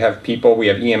manpower, we have people, we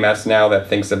have EMS now that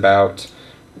thinks about,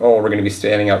 we're going to be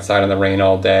standing outside in the rain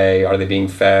all day. Are they being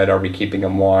fed? Are we keeping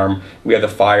them warm? We have the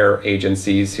fire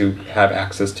agencies who have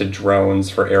access to drones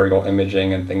for aerial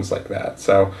imaging and things like that.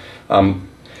 So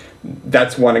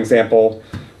that's one example,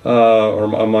 or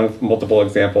among multiple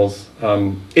examples.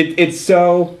 It's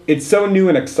so new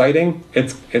and exciting.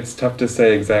 It's tough to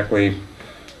say exactly,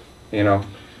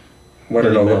 what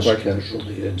did it look mass like?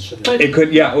 casualty incident. But- It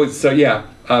could,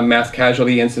 mass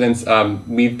casualty incidents.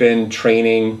 We've been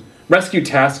training, rescue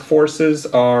task forces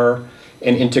are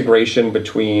an integration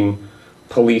between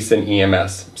police and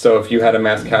EMS. So if you had a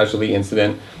mass casualty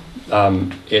incident,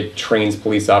 it trains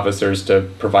police officers to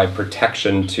provide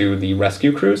protection to the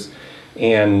rescue crews,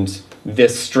 and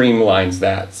this streamlines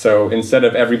that. So instead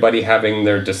of everybody having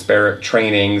their disparate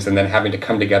trainings and then having to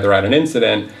come together at an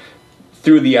incident,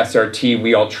 through the SRT,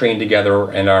 we all train together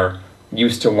and are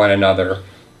used to one another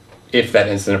if that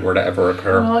incident were to ever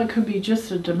occur. Well, it could be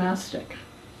just a domestic,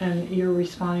 and you're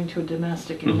responding to a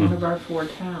domestic in one of our 4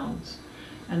 towns,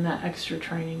 and that extra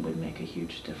training would make a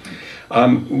huge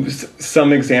difference.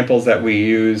 Some examples that we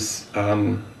use,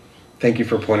 thank you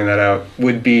for pointing that out,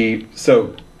 would be,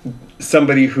 so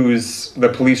somebody who's, the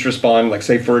police respond, like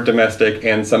say for a domestic,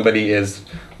 and somebody is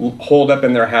holed up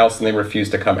in their house and they refuse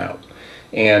to come out.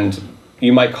 And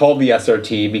you might call the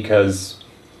SRT because,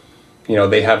 you know,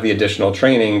 they have the additional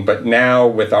training, but now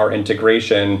with our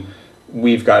integration,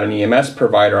 we've got an EMS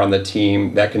provider on the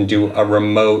team that can do a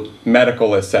remote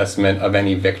medical assessment of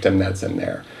any victim that's in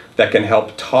there, that can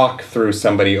help talk through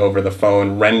somebody over the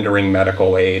phone, rendering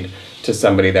medical aid to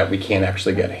somebody that we can't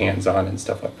actually get hands on and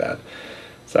stuff like that.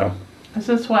 So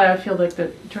That's why I feel like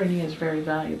the training is very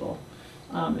valuable.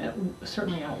 It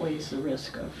certainly outweighs the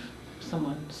risk of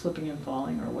someone slipping and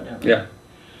falling or whatever. yeah.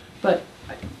 But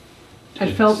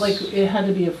I felt like it had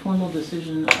to be a formal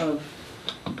decision of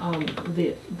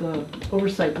the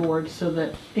oversight board, so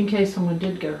that in case someone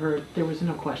did get hurt, there was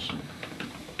no question.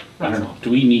 I That's don't know,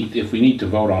 all. if we need to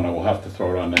vote on it, we'll have to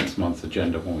throw it on next month's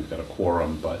agenda when we've got a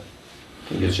quorum, but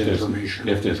It's information.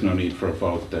 if there's no need for a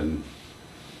vote, then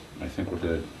I think we're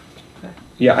good.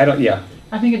 Yeah,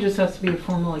 I think it just has to be a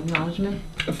formal acknowledgement.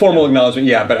 formal acknowledgement,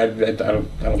 yeah, but I don't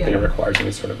think Yeah. it requires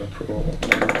any sort of approval.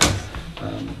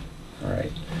 All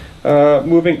right.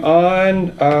 Moving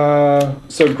on,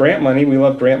 so grant money, we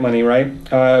love grant money, right?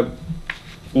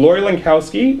 Lori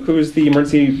Lankowski, who's the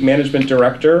Emergency Management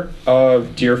Director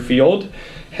of Deerfield,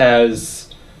 has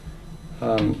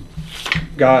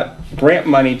got grant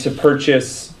money to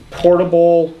purchase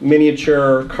portable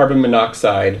miniature carbon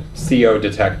monoxide CO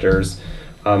detectors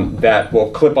that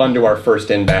will clip onto our first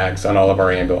in bags on all of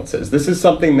our ambulances. This is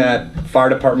something that fire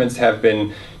departments have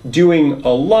been doing a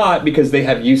lot because they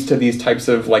have used to these types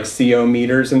of like CO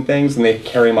meters and things, and they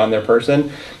carry them on their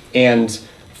person. And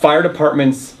fire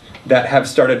departments that have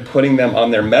started putting them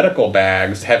on their medical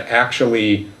bags have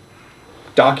actually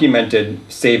documented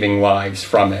saving lives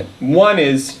from it. One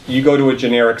is you go to a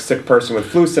generic sick person with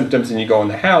flu symptoms and you go in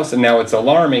the house, and now it's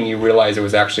alarming, you realize it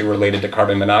was actually related to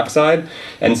carbon monoxide.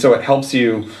 And so it helps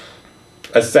you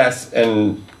assess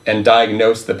and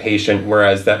diagnose the patient,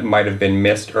 whereas that might have been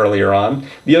missed earlier on.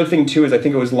 The other thing too is I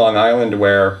think it was Long Island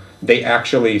where they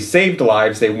actually saved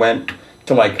lives. They went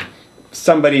to like,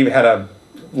 somebody had a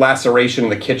laceration in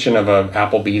the kitchen of a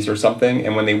Applebee's or something,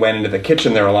 and when they went into the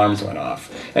kitchen their alarms went off.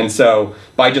 And so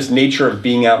by just nature of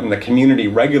being out in the community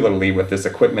regularly with this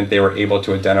equipment, they were able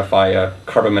to identify a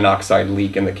carbon monoxide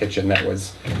leak in the kitchen that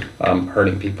was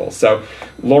hurting people. So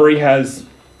Lori has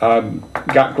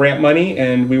got grant money,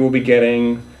 and we will be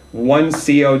getting 1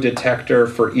 CO detector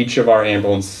for each of our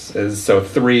ambulances, so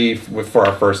 3 for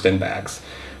our first in bags.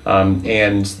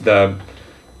 And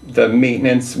the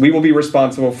maintenance, we will be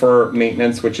responsible for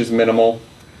maintenance, which is minimal.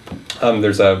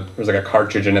 There's like a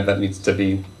cartridge in it that needs to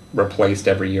be replaced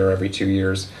every year, every 2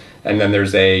 years. And then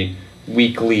there's a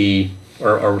weekly,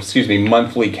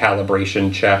 monthly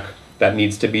calibration check that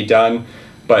needs to be done.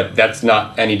 But that's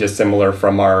not any dissimilar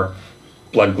from our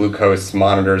blood glucose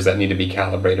monitors that need to be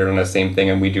calibrated on the same thing,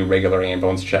 and we do regular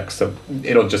ambulance checks, so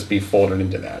it'll just be folded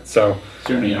into that. So Is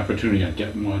there any opportunity on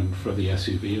getting one for the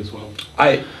SUV as well?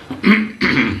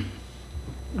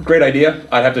 Great idea.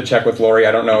 I'd have to check with Lori.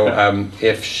 I don't know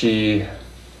if she...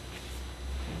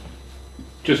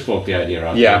 Just float the idea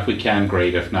out Yeah. there. If we can,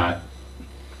 great. If not,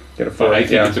 Get a but photo. I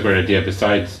think Yeah. it's a great idea.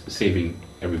 Besides saving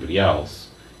everybody else,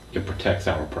 it protects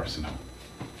our personnel.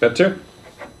 That too.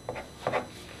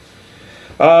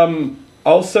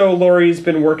 Also, Lori's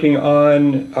been working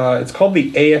on, it's called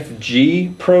the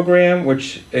AFG program,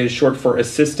 which is short for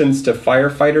Assistance to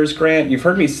Firefighters Grant. You've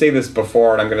heard me say this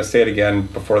before, and I'm going to say it again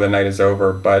before the night is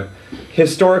over, but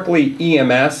historically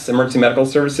EMS, Emergency Medical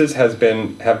Services, have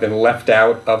been left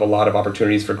out of a lot of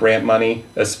opportunities for grant money,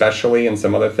 especially, and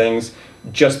some other things,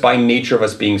 just by nature of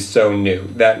us being so new,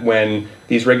 that when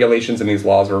these regulations and these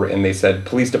laws were written, they said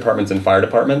police departments and fire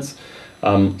departments.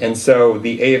 And so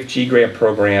the AFG grant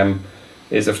program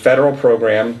is a federal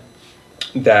program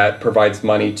that provides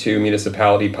money to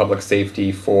municipality public safety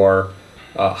for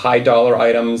high dollar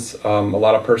items, a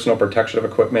lot of personal protective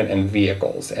equipment, and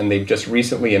vehicles. And they've just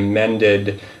recently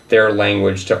amended their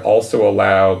language to also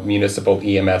allow municipal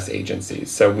EMS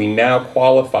agencies. So we now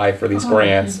qualify for these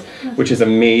grants, which is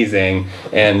amazing.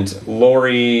 And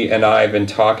Lori and I have been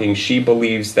talking. She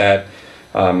believes that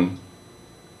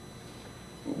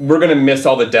we're going to miss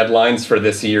all the deadlines for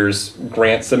this year's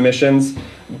grant submissions,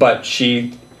 but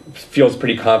she feels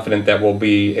pretty confident that we'll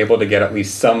be able to get at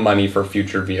least some money for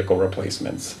future vehicle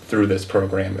replacements through this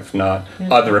program, if not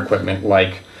other equipment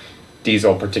like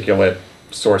diesel particulate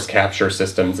source capture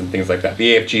systems and things like that.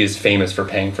 The AFG is famous for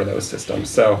paying for those systems.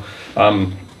 So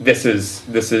this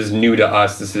is new to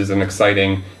us. This is an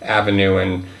exciting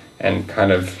avenue and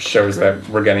kind of shows that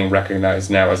we're getting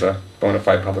recognized now as a bona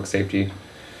fide public safety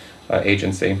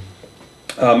agency.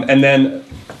 And then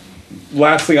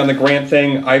lastly, on the grant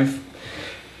thing,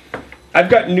 I've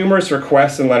got numerous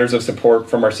requests and letters of support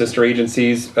from our sister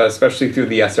agencies, especially through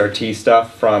the SRT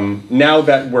stuff, from now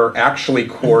that we're actually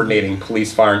coordinating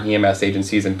police, fire, and EMS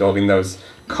agencies and building those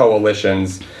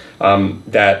coalitions,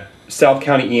 that South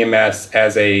County EMS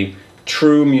as a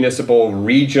true municipal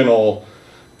regional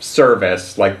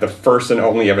service, like the first and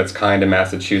only of its kind in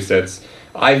Massachusetts,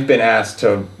 I've been asked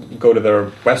to go to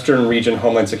the Western Region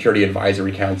Homeland Security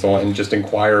Advisory Council and just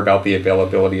inquire about the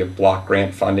availability of block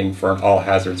grant funding for an all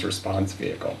hazards response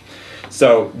vehicle.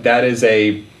 So that is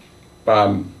a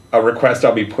request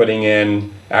I'll be putting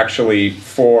in actually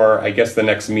for, I guess the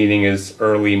next meeting is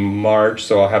early March,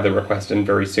 so I'll have the request in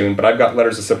very soon. But I've got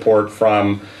letters of support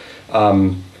from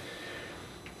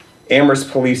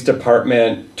Amherst Police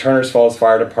Department, Turners Falls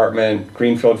Fire Department,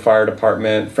 Greenfield Fire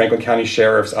Department, Franklin County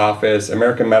Sheriff's Office,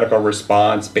 American Medical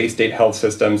Response, Bay State Health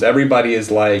Systems. Everybody is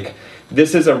like,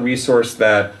 this is a resource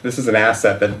this is an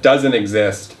asset that doesn't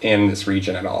exist in this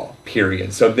region at all,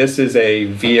 period. So this is a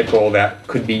vehicle that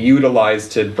could be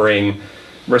utilized to bring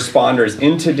responders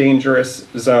into dangerous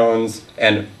zones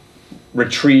and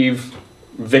retrieve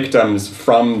victims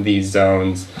from these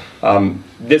zones.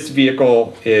 This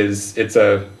vehicle it's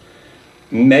a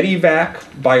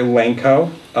Medivac by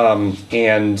Lenco,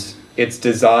 and it's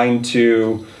designed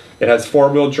it has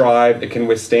four-wheel drive, it can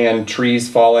withstand trees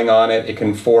falling on it, it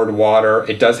can ford water,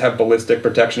 it does have ballistic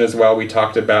protection as well. We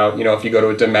talked about, if you go to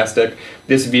a domestic,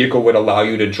 this vehicle would allow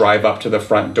you to drive up to the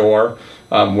front door,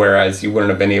 whereas you wouldn't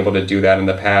have been able to do that in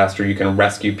the past, or you can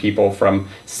rescue people from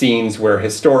scenes where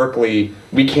historically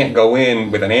we can't go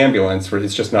in with an ambulance, where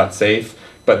it's just not safe,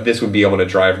 but this would be able to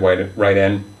drive right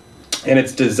in. And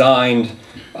it's designed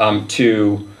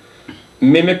to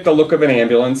mimic the look of an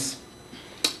ambulance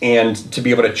and to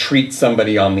be able to treat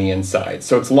somebody on the inside.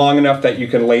 So it's long enough that you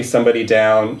can lay somebody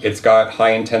down. It's got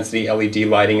high intensity LED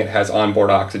lighting. It has onboard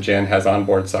oxygen, has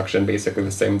onboard suction, basically the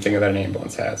same thing that an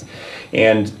ambulance has.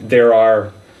 And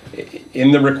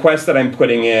in the request that I'm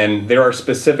putting in, there are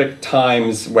specific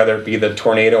times, whether it be the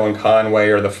tornado in Conway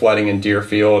or the flooding in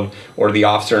Deerfield or the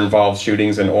officer-involved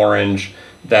shootings in Orange,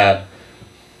 that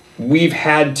we've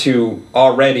had to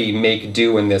already make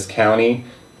do in this county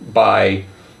by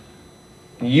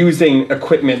using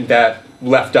equipment that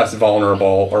left us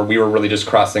vulnerable, or we were really just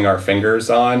crossing our fingers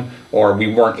on, or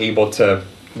we weren't able to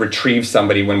retrieve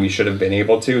somebody when we should have been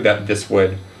able to, that this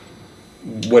would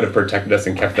have protected us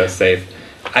and kept us safe.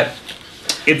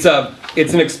 It's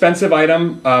an expensive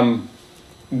item.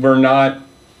 We're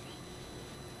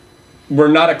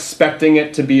not expecting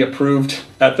it to be approved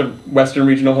at the Western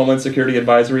Regional Homeland Security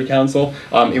Advisory Council.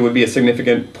 It would be a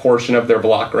significant portion of their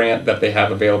block grant that they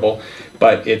have available,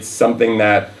 but it's something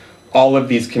that all of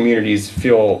these communities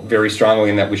feel very strongly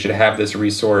in, that we should have this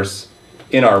resource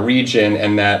in our region,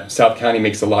 and that South County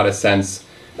makes a lot of sense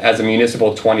as a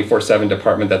municipal 24/7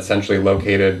 department that's centrally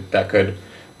located,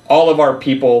 all of our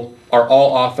people are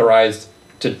all authorized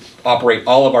to operate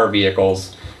all of our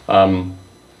vehicles.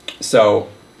 So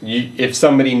if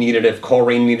somebody needed it, if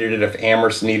Coleraine needed it, if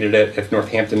Amherst needed it, if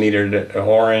Northampton needed it,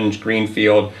 Orange,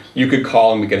 Greenfield, you could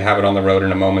call and we could have it on the road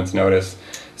in a moment's notice.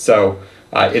 So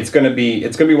it's going to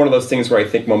be one of those things where I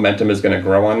think momentum is going to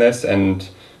grow on this, and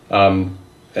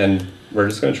we're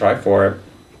just going to try for it.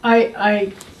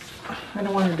 I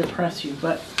don't want to depress you,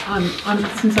 but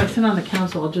since I sit on the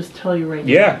council, I'll just tell you right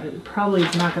now, it probably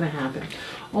is not going to happen.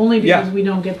 Only because we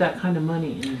don't get that kind of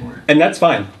money anymore. And that's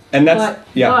fine. And that's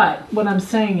But what I'm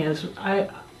saying is,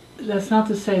 that's not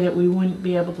to say that we wouldn't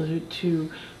be able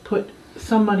to put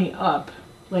some money up,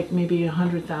 like maybe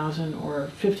 100,000 or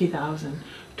 50,000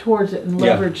 towards it, and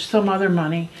leverage some other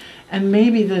money, and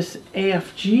maybe this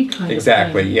AFG kind of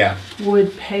thing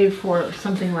would pay for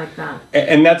something like that.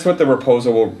 And that's what the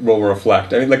proposal will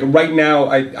reflect. I mean, like right now,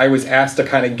 I was asked to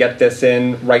kind of get this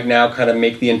in right now, kind of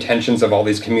make the intentions of all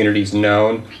these communities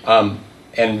known.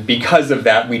 And because of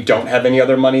that, we don't have any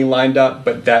other money lined up,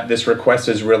 but that this request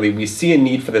is really, we see a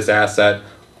need for this asset.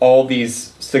 All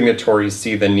these signatories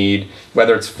see the need,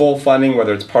 whether it's full funding,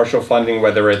 whether it's partial funding,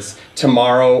 whether it's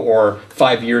tomorrow or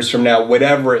 5 years from now,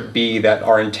 whatever it be, that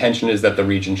our intention is that the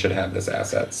region should have this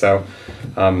asset. So,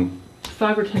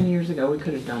 5 or 10 years ago, we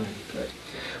could have done it. But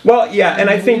well, yeah, and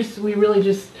I think, we really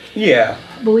just, yeah.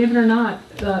 believe it or not,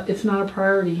 it's not a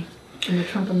priority in the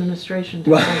Trump administration to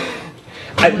Well,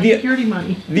 have security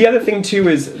money. The other thing too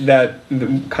is that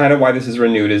kind of why this is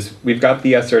renewed is we've got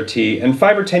the SRT, and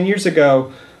 5 or 10 years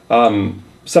ago,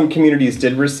 some communities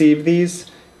did receive these,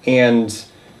 and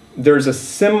there's a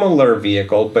similar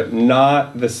vehicle, but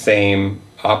not the same,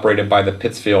 operated by the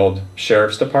Pittsfield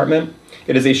Sheriff's Department.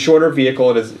 It is a shorter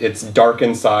vehicle. It's dark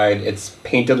inside. It's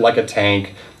painted like a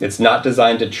tank. It's not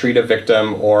designed to treat a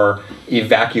victim or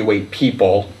evacuate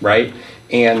people, right?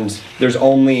 And there's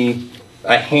only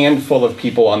a handful of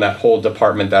people on that whole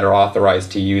department that are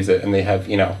authorized to use it, and they have,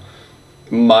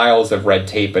 miles of red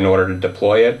tape in order to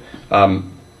deploy it,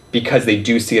 because they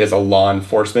do see it as a law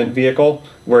enforcement vehicle,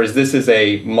 whereas this is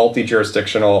a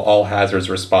multi-jurisdictional all hazards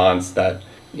response that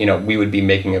we would be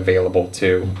making available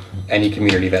to any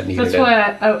community that needed it. That's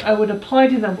why I would apply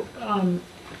to the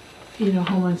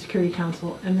Homeland Security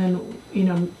Council, and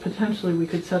then potentially we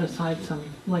could set aside some,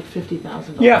 like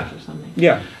 $50,000 or something.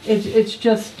 Yeah. It's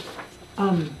just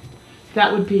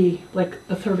that would be like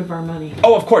a third of our money.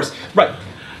 Oh, of course, right.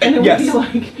 And it yes.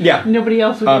 would be like yeah. nobody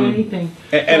else would do anything.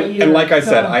 And like I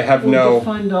said, I have no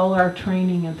fund all our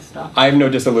training and stuff. I have no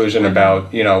disillusion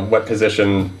about what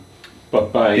position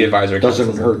But by the advisory council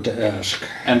Doesn't hurt to ask.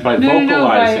 and by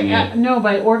vocalizing it,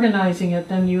 by organizing it,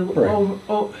 then you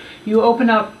Right. you open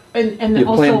up and You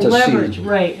also plant a leverage, seed.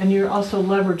 right? And you're also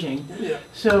leveraging. Yeah.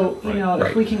 So Right.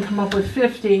 if we can come up with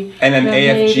 50, and then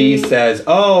AFG maybe, says,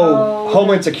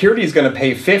 Homeland Security is going to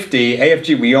pay 50.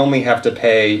 AFG, we only have to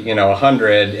pay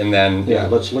 100, and then Yeah,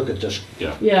 let's look at this.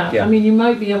 yeah, Yeah. I mean, you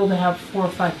might be able to have 4 or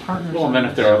 5 partners. well, on and then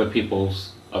if this. there are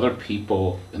other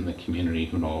people in the community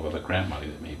who know of other grant money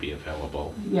that may be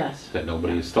available Yes. that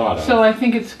nobody has thought of. So I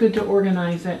think it's good to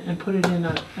organize it and put it in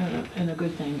a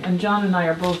good thing. And John and I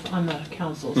are both on the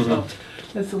council, so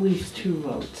that's at least 2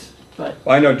 votes. But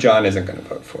Well, I know John isn't going to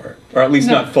vote for it, or at least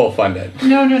No. not full funded.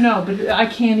 no, but I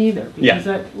can't either because Yeah.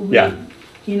 that would,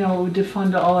 Yeah. would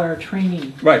defund all our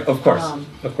training Right, of course,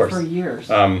 of course. for years.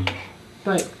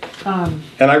 But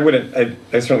And I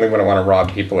certainly wouldn't want to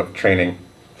rob people of training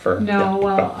for. no, yeah,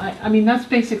 well, I mean that's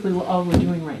basically all we're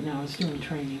doing right now is doing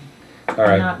training. but- all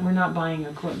right. We're not buying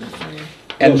equipment.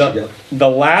 And What else the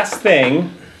last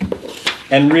thing,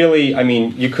 and really, I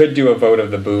mean, you could do a vote of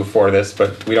the boo for this,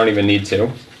 but we don't even need to.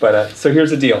 But so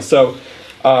here's the deal. So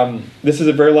this is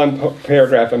a very long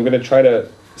paragraph. I'm going to try to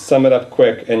sum it up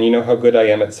quick, and you know how good I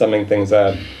am at summing things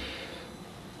up.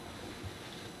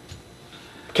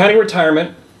 County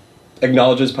retirement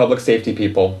acknowledges public safety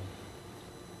people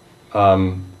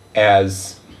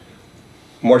as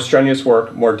more strenuous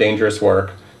work, more dangerous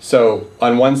work. So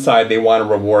on one side, they want to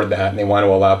reward that and they want to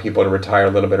allow people to retire a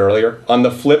little bit earlier. On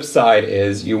the flip side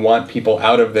is you want people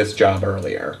out of this job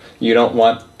earlier. You don't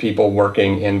want people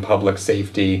working in public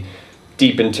safety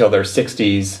deep until their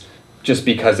 60s just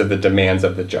because of the demands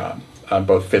of the job,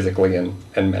 both physically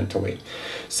and mentally.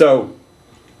 So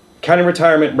county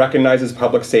retirement recognizes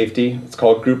public safety. It's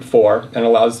called Group 4 and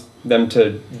allows them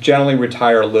to generally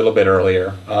retire a little bit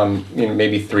earlier,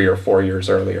 maybe 3 or 4 years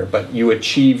earlier, but you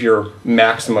achieve your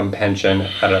maximum pension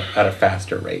at a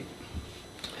faster rate.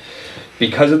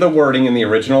 Because of the wording in the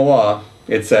original law,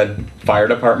 it said fire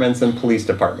departments and police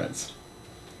departments.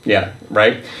 Yeah,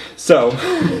 right? So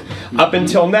up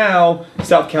until now,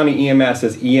 South County EMS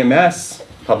is EMS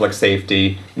public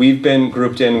safety. We've been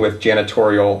grouped in with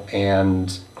janitorial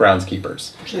and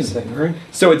groundskeepers. Same thing, right?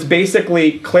 So it's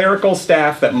basically clerical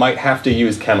staff that might have to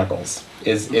use chemicals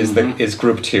is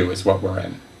group 2 is what we're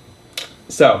in.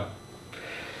 So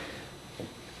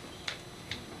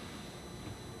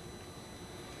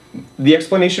the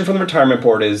explanation from the retirement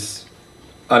board is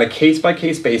on a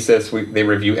case-by-case basis, they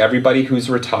review everybody who's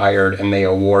retired and they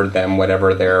award them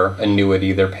whatever their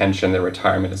annuity, their pension, their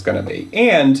retirement is going to be.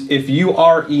 And if you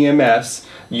are EMS,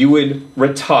 you would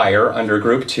retire under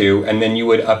Group 2 and then you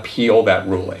would appeal that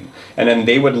ruling. And then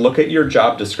they would look at your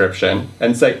job description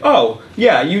and say, oh,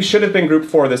 yeah, you should have been Group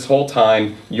 4 this whole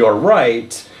time. You're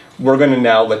right. We're going to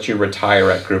now let you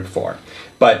retire at Group 4.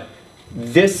 But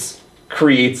this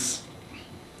creates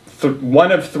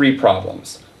one of 3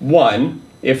 problems. One,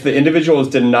 if the individual is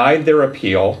denied their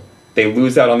appeal, they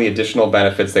lose out on the additional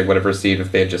benefits they would have received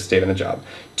if they had just stayed on the job.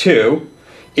 2,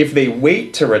 if they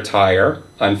wait to retire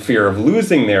on fear of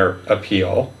losing their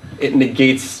appeal, it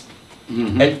negates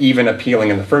even appealing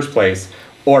in the first place.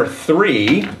 Or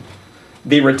 3,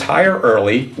 they retire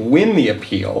early, win the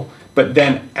appeal, but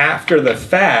then after the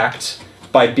fact,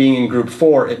 by being in group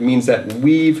 4, it means that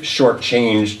we've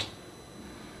shortchanged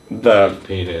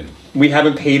Paid in. we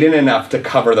haven't paid in enough to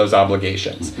cover those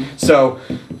obligations. So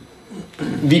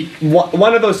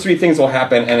one of those 3 things will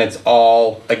happen, and it's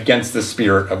all against the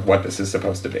spirit of what this is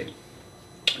supposed to be.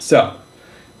 So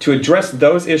to address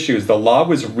those issues, the law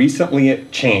was recently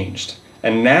changed.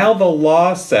 And now the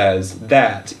law says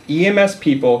that EMS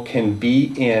people can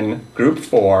be in group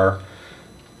 4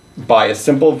 by a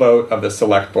simple vote of the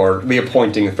select board, the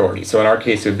appointing authority. So in our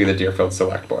case, it would be the Deerfield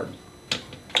Select Board.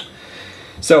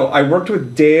 So I worked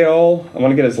with Dale, I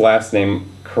want to get his last name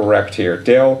correct here,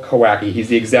 Dale Kowacki. He's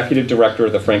the executive director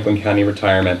of the Franklin County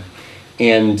Retirement,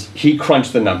 and he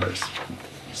crunched the numbers.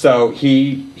 So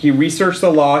he researched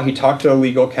the law, he talked to the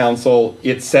legal counsel,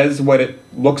 it says what it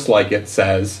looks like it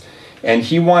says, and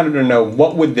he wanted to know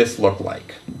what would this look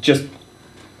like, just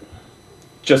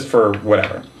for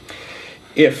whatever.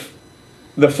 If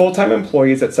the full-time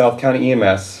employees at South County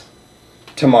EMS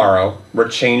tomorrow were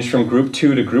changed from group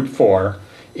 2 to group 4,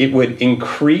 it would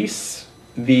increase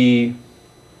the,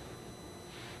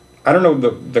 I don't know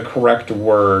the correct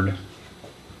word,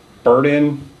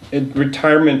 burden,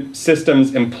 retirement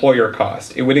system's employer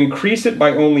cost. It would increase it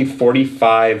by only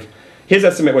his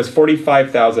estimate was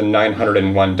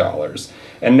 $45,901,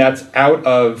 and that's out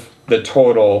of the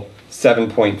total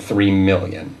 $7.3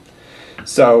 million.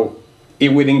 So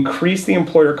it would increase the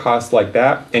employer cost like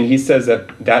that, and he says that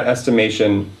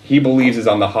estimation he believes is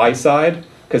on the high side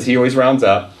because he always rounds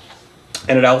up,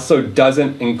 and it also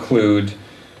doesn't include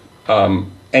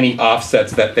any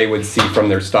offsets that they would see from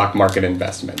their stock market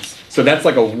investments. So that's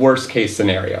like a worst case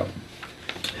scenario.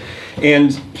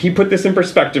 And he put this in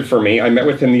perspective for me. I met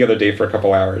with him the other day for a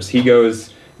couple hours. He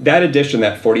goes, that addition,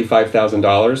 that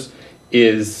 $45,000,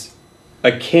 is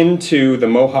akin to the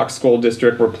Mohawk School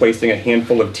District replacing a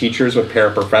handful of teachers with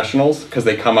paraprofessionals because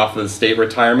they come off of the state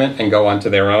retirement and go on to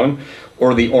their own,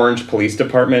 or the Orange Police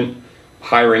Department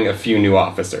hiring a few new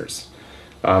officers.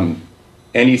 And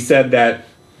he said that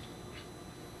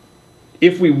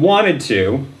if we wanted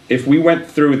to, if we went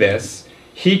through this,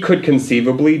 he could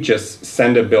conceivably just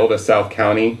send a bill to South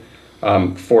County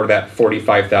for that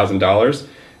 $45,000.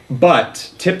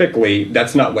 But typically,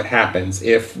 that's not what happens.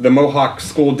 If the Mohawk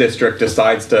School District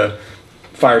decides to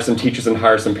fire some teachers and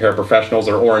hire some paraprofessionals,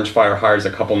 or Orange Fire hires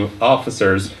a couple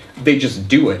officers, they just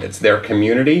do it. It's their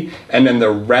community. And then the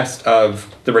rest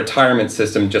of the retirement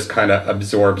system just kind of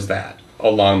absorbs that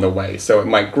along the way. So it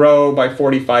might grow by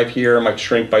 45 here, it might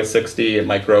shrink by 60, it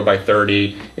might grow by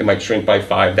 30, it might shrink by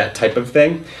 5, that type of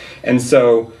thing. And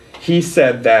so he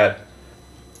said that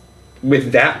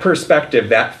with that perspective,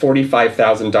 that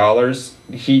 $45,000,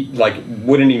 he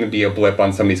wouldn't even be a blip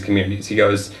on some of these communities. He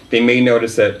goes, they may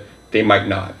notice it, they might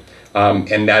not.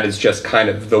 And that is just kind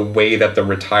of the way that the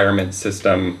retirement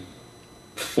system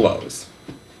flows.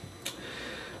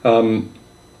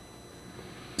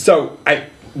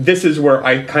 This is where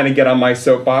I kind of get on my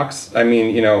soapbox. I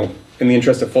mean, in the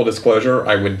interest of full disclosure,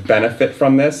 I would benefit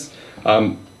from this.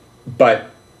 And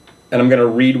I'm going to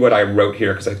read what I wrote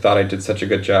here because I thought I did such a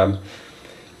good job.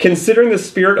 Considering the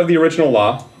spirit of the original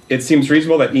law, it seems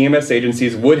reasonable that EMS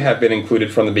agencies would have been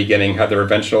included from the beginning had their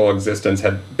eventual existence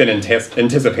had been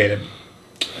anticipated.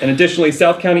 And additionally,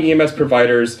 South County EMS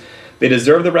providers, they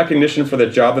deserve the recognition for the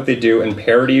job that they do in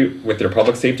parity with their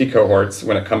public safety cohorts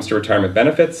when it comes to retirement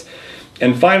benefits.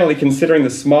 And finally, considering the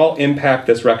small impact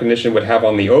this recognition would have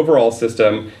on the overall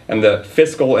system and the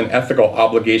fiscal and ethical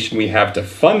obligation we have to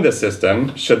fund the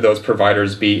system, should those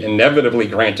providers be inevitably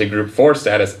granted Group 4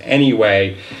 status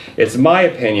anyway, it's my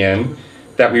opinion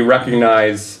that we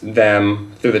recognize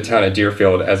them through the town of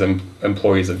Deerfield as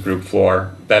employees of Group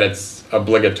 4, that it's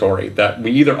obligatory, that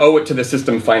we either owe it to the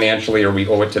system financially or we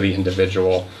owe it to the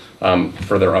individual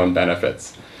for their own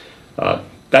benefits.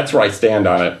 That's where I stand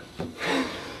on it.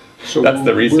 So that's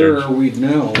the research. Where are we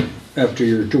now after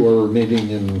your 2-hour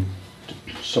meeting, and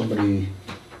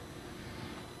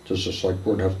does the select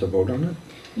board have to vote on it?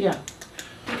 Yeah.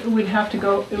 It would have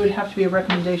to be a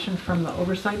recommendation from the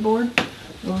Oversight Board.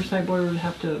 The Oversight Board would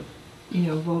have to,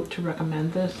 vote to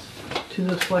recommend this to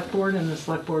the Select Board, and the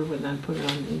Select Board would then put it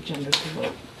on the agenda to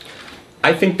vote.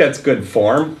 I think that's good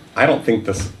form. I don't think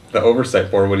the Oversight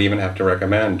Board would even have to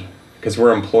recommend, because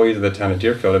we're employees of the town of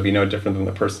Deerfield. It'd be no different than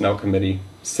the Personnel Committee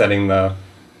setting the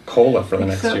COLA for the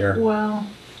next year. Well,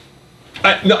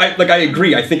 I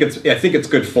agree. I think it's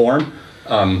good form.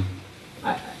 I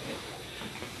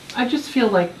just feel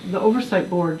like the Oversight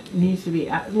Board needs to be,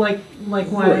 like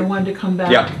when I wanted to come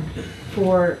back Yeah.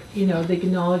 for, you know, the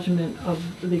acknowledgement of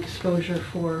the exposure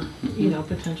for, you know,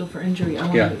 potential for injury. I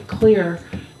want Yeah. to be clear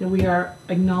that we are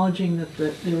acknowledging that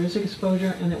there is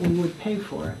exposure and that we would pay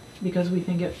for it because we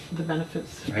think the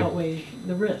benefits Right. outweigh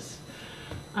the risks.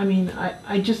 I mean,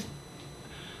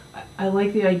 I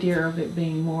like the idea of it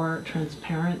being more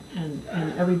transparent and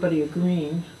everybody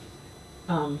agreeing,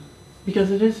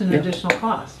 because it is an Yeah. additional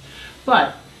cost.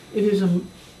 But it is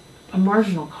a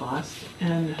marginal cost,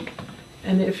 and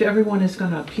if everyone is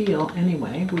going to appeal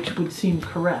anyway, which would seem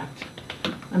correct,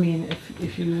 I mean,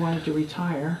 if you wanted to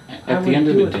retire, I At the would end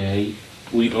of do the it. day,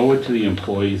 we owe it to the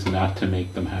employees not to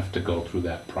make them have to go through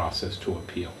that process to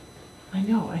appeal. I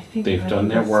know, I think. They've I done think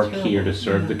their that's work terrible. here to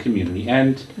serve the Yeah. community,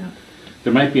 and Yeah.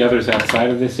 there might be others outside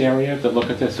of this area that look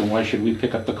at this and why should we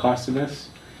pick up the cost of this?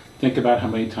 Think about how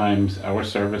many times our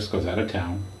service goes out of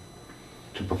town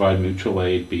to provide mutual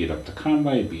aid, be it up to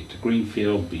Conway, be it to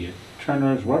Greenfield, be it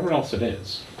Turner's, wherever else it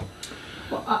is.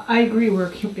 Well, I agree,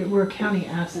 we're a county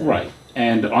asset. Right,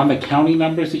 and on the county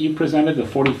numbers that you presented, the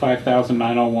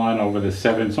 45,901 over the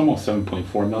it's almost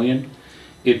 7.4 million,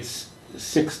 it's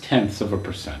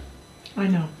 0.6%. I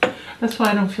know. That's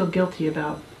why I don't feel guilty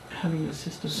about having the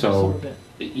system So, absorb it.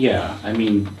 yeah, I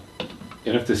mean,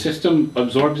 and if the system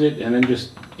absorbs it and then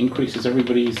just increases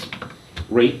everybody's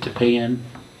rate to pay in,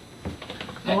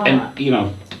 Well, and, you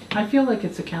know, I feel like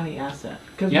it's a county asset,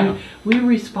 because Yeah. we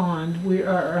respond, we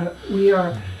are,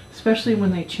 especially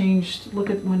when they changed, look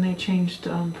at when they changed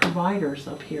providers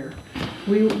up here.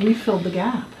 We filled the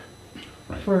gap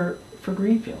Right. for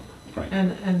Greenfield. Right.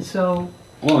 And so,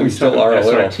 well, We we still still are a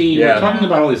little, SRT, yeah. we're talking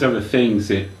about all these other things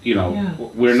that, you know, yeah.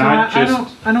 we're So not I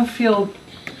just, don't feel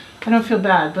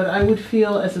bad, but I would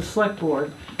feel as a select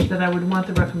board that I would want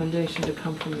the recommendation to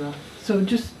come from so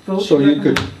just vote. So to you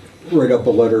could recommend. write up a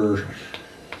letter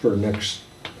for next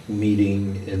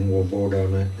meeting and we'll vote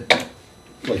on it,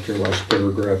 like your last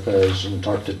paragraph has, and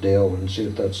talk to Dale and see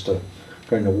if that's the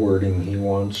kind of wording he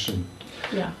wants, and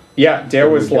Yeah, Yeah,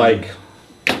 Dale was We can- like,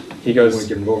 he we goes,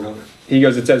 can vote on it.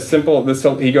 it's as simple,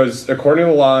 he goes, according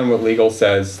to the law and what legal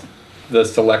says, the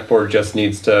select board just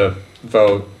needs to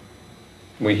vote,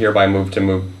 we hereby move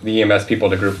the EMS people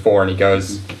to group 4, and he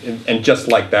goes, and just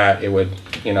like that, it would,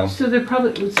 you know, so there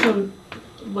probably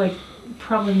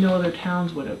no other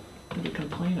towns would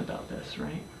complain about this,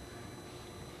 right?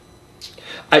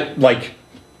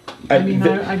 I mean,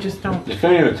 I just don't, if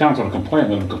any of the towns want to complain,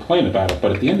 let them complain about it,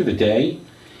 but at the end of the day,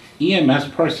 EMS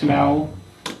personnel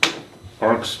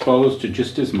are exposed to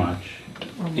just as much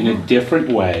or in a more. different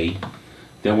way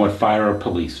than what fire or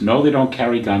police. No, they don't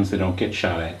carry guns, they don't get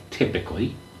shot at,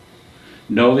 typically.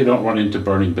 No, they don't run into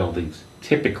burning buildings,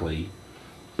 typically.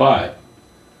 But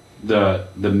the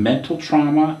mental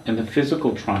trauma and the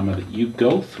physical trauma that you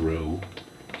go through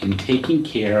in taking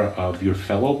care of your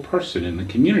fellow person in the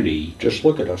community, Just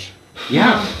look at us.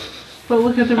 yeah. But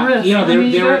look at the risks. you know, I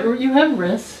mean, there- you have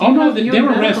risks. Oh no, You there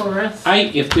have are medical risks.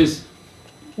 If there's,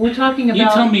 We're talking you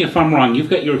about. tell me if I'm wrong. You've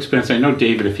got your experience. I know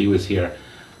David, if he was here,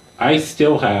 I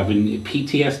still have in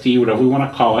PTSD, whatever we want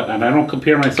to call it. And I don't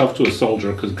compare myself to a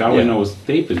soldier because God only Yeah. knows what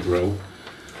they've been through.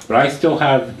 But I still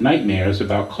have nightmares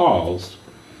about calls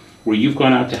where you've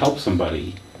gone out to help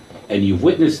somebody and you've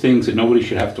witnessed things that nobody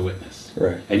should have to witness,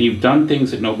 Right. and you've done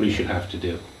things that nobody should have to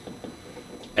do.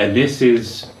 And this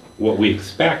is what we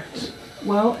expect.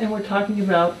 Well, and we're talking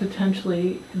about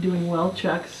potentially doing well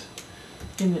checks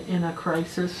in a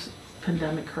crisis,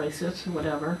 pandemic crisis, or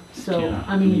whatever. So, Yeah,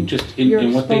 I mean, just you're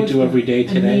in what they exposed do to- every day and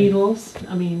today. needles,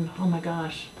 I mean, oh my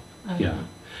gosh. I don't Yeah. know.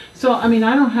 So, I mean,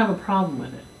 I don't have a problem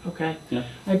with it, okay? Yeah.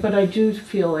 But I do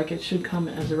feel like it should come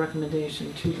as a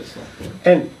recommendation to the select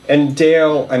board. and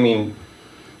Dale, I mean,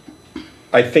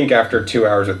 I think after 2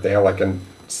 hours with Dale,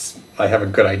 I have a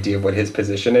good idea of what his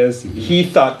position is. He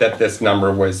thought that this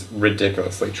number was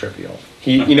ridiculously trivial.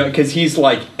 Because he's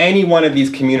like, any one of these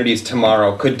communities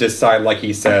tomorrow could decide, like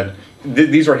he said,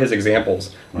 these are his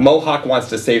examples. Right. Mohawk wants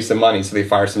to save some money, so they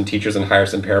fire some teachers and hire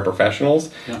some paraprofessionals.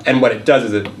 Yeah. And what it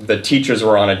does is the teachers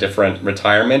are on a different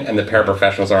retirement and the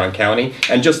paraprofessionals are on county.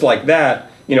 And just like that,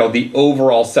 the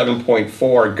overall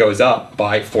 7.4 goes up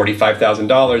by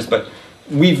 $45,000, but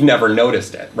we've never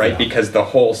noticed it, right? Yeah. Because the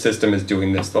whole system is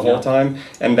doing this the whole Yeah. time,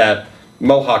 and that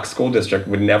Mohawk School District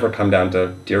would never come down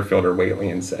to Deerfield or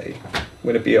Whately and say,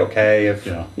 would it be okay if,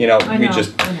 Yeah. I we know,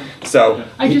 just, I know. so.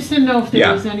 I just didn't know if there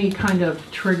Yeah. was any kind of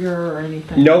trigger or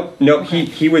anything. Nope, Okay.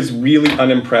 he was really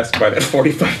unimpressed by that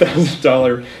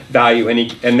 $45,000 value,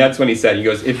 and that's when he said, he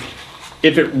goes, if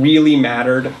it really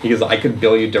mattered, he goes, I could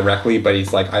bill you directly, but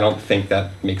he's like, I don't think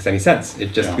that makes any sense.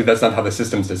 It just, Yeah. that's not how the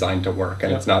system's designed to work,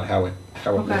 and Yeah. it's not how it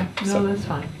Okay, works. no, So, that's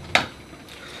fine.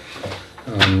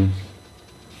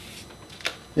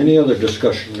 Any other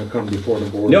discussion to come before the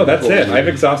board? No, that's before it. we- I've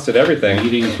exhausted everything.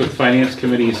 Meetings with finance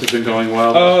committees have been going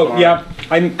well. Oh, thus far.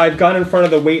 yeah. I've gone in front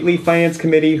of the Whately Finance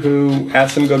Committee, who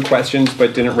asked some good questions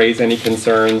but didn't raise any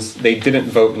concerns. They didn't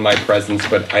vote in my presence,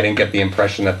 but I didn't get the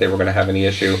impression that they were going to have any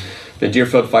issue. The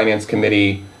Deerfield Finance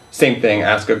Committee, same thing,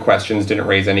 asked good questions, didn't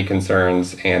raise any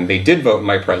concerns, and they did vote in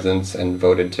my presence and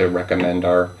voted to recommend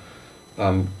our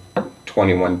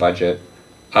 21 budget.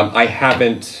 I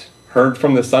haven't heard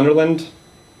from the Sunderland.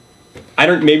 I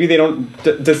don't. Maybe they don't.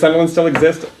 Does Sunderland still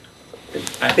exist?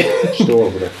 Still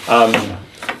over there.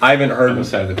 I haven't heard. On the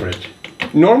side of the bridge.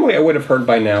 Normally, I would have heard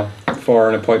by now for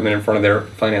an appointment in front of their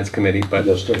finance committee, I but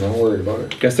guess they're not worried about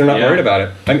it. guess they're not Yeah. worried about it.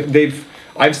 I mean,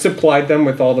 I've supplied them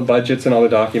with all the budgets and all the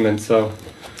documents, so.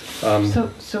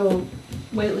 So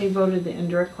Whately voted the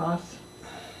indirect costs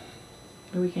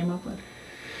that we came up with?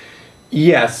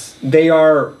 Yes, they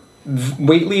are.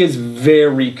 Whately is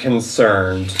very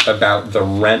concerned about the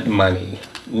rent money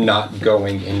not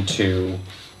going into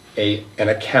an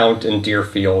account in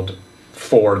Deerfield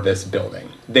for this building.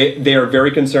 They are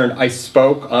very concerned. I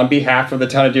spoke on behalf of the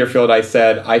town of Deerfield. I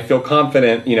said, I feel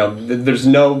confident, there's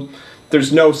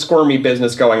no squirmy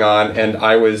business going on, and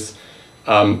I was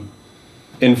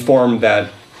informed that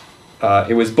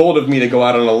it was bold of me to go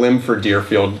out on a limb for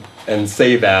Deerfield and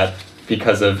say that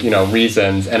because of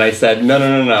reasons. And I said,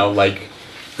 no, like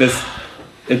this,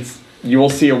 you will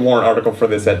see a warrant article for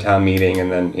this at town meeting,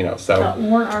 and then so. That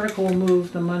warrant article will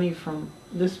move the money from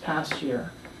this past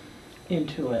year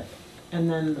into it, and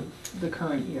then the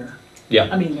current year. Yeah.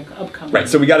 I mean, the upcoming. Right.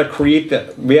 So we have to create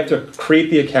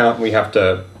the account. And we have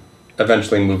to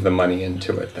eventually move the money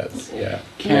into it. That's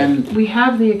We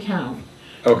have the account.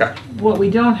 Okay. What we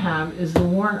don't have is the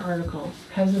warrant article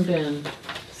hasn't been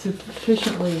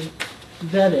sufficiently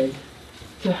vetted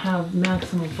to have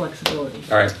maximum flexibility.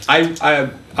 All right.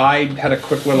 I had a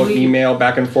quick little We- email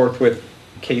back and forth with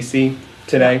Casey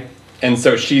today, and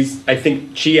so I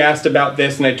think she asked about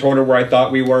this, and I told her where I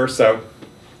thought we were. So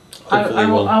hopefully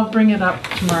I'll bring it up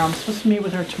tomorrow. I'm supposed to meet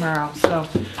with her tomorrow, so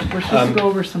we're supposed to go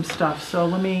over some stuff. So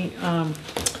let me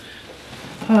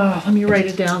write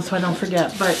it down so I don't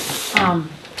forget. But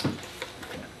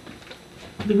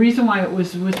the reason why it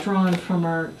was withdrawn from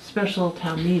our special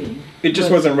town meeting. it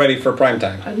just wasn't ready for prime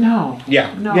time. No.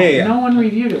 Yeah. No. Yeah. No one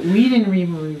reviewed it. We didn't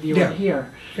even review Yeah. it here.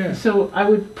 Yeah. So I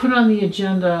would put on the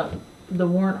agenda the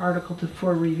warrant article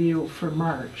for review for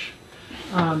March.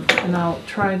 And I'll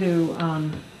try to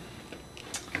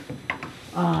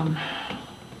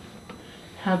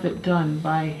have it done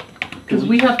by, because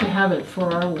we have to have it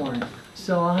for our warrant.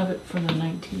 So I'll have it for the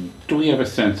 19th. Do we have a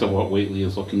sense of what Whately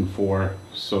is looking for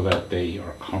so that they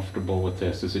are comfortable with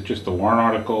this? Is it just a warrant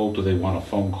article? Do they want a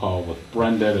phone call with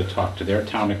Brenda to talk to their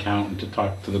town accountant to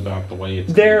talk to them about the way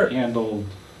it's being handled?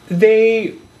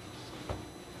 They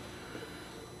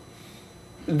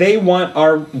want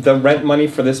the rent money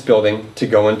for this building to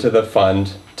go into the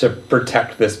fund to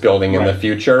protect this building in the Right.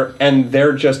 future, and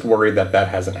they're just worried that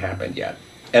hasn't happened yet.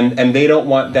 And they don't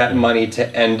want that money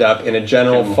to end up in a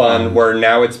general fund where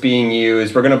now it's being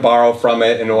used. We're going to borrow from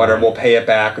it in order. We'll pay it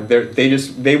back.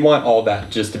 They want all that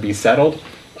just to be settled.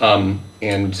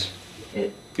 And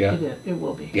It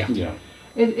will be. yeah. Yeah.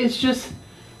 It's just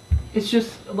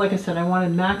like I said, I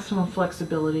wanted maximum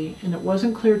flexibility, and it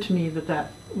wasn't clear to me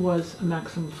that was a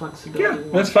maximum flexibility. Yeah,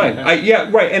 one. that's fine.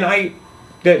 Right. And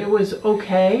It was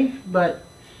okay, but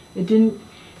it didn't.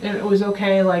 And it was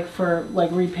okay, like for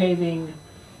repaving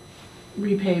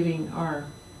our,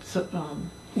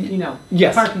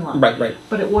 yes. parking lot. Right.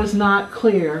 But it was not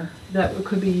clear that it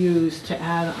could be used to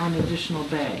add on additional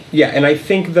bay. Yeah, and I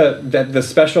think that the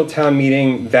special town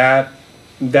meeting, that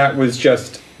was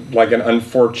just like an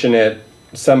unfortunate,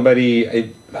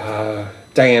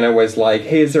 Diana was like,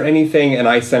 hey, is there anything? And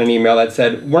I sent an email that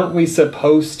said, weren't we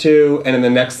supposed to? And then the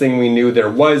next thing we knew, there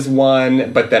was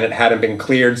one, but then it hadn't been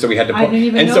cleared, so we had to put... I didn't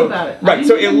even know about it. Right,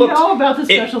 so it looked... know about the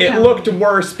special it town looked meeting.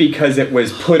 worse because it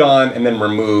was put on and then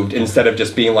removed instead of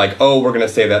just being like, oh, we're going to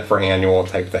say that for annual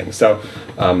type thing. So,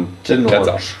 Didn't that's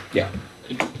all. work. Yeah.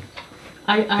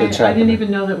 I It's didn't happening.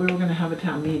 even know that we were going to have a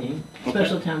town meeting,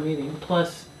 special town meeting.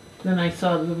 Plus, then it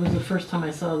was the first time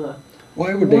I saw the...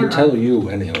 Why would they warrant tell article. you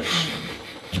anyway?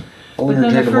 I'll But then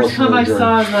entertain the a first motion time to I adjourn.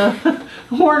 saw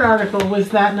the warrant article was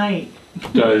that night.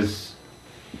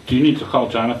 Do you need to call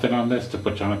Jonathan on this to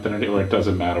put Jonathan in it, or it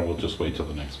doesn't matter, we'll just wait till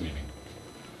the next meeting?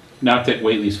 Not that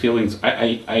Whately's feelings,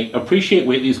 I appreciate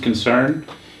Whately's concern,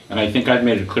 and I think I've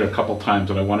made it clear a couple times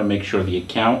that I want to make sure the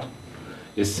account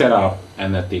is set up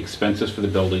and that the expenses for the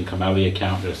building come out of the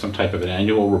account. There's some type of an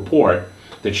annual report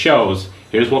that shows,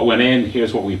 here's what went in,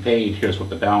 here's what we paid, here's what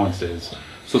the balance is,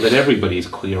 so that everybody's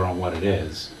clear on what it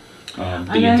is. The And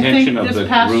I think intention of the this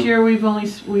past group, year,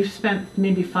 we've spent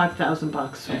maybe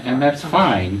 $5,000 so far. and that's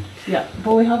fine. Yeah,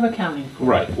 but we have accounting.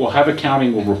 Right, we'll have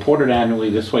accounting, we'll report it annually,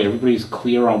 this way everybody's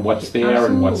clear on what's there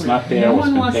and what's not there, No what's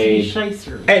one been wants to be paid.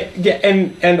 shysters.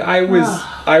 And I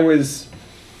was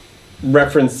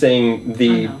referencing I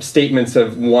the know. statements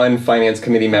of one finance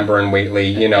committee member in Whately,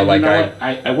 you know, And like what?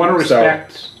 I want to So-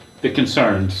 respect the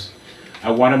concerns.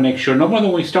 I want to make sure, no more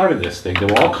than we started this thing, there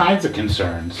were all kinds of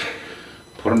concerns.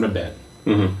 Put them to bed.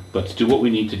 Mhm. Let's do what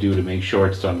we need to do to make sure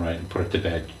it's done right and put it to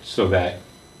bed, so that,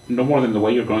 no more than the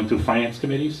way you're going through finance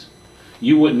committees,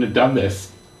 you wouldn't have done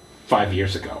this 5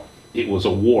 years ago. It was a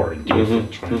war in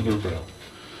Deerfield trying to get through.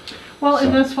 Well, and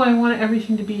So- that's why I want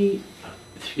everything to be,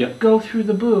 Yep. go through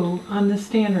the boo on this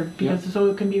standard, because Yep. so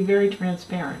it can be very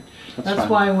transparent. That's fine.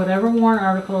 why whatever warrant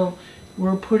article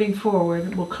we're putting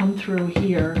forward will come through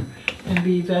here and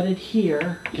be vetted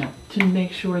here Yeah. to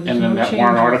make sure there's And no then changes. that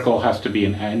warrant article has to be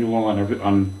an annual on every,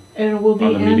 on And it will be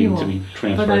the meeting annual. to be But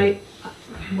transferred. like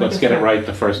Let's I get it said, right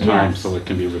the first time, Yes. so it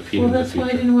can be repeated Well, in the that's why I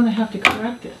future. didn't want to have to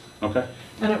correct it. Okay,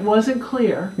 And it wasn't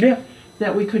clear yeah.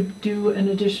 that we could do an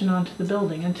addition onto the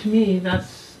building. And to me,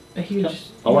 that's a huge, Yep.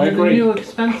 Oh, I one of the agree. new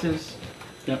expenses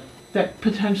Yep. that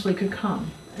potentially could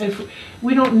come. If,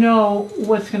 we don't know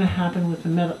what's gonna happen with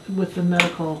the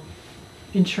medical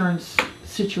insurance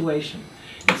situation.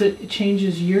 It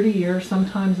changes year to year,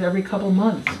 sometimes every couple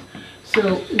months.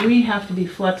 So we have to be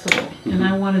flexible, and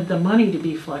I wanted the money to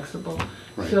be flexible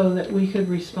Right. so that we could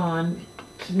respond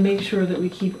to make sure that we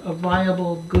keep a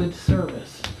viable, good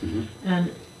service. Mhm. And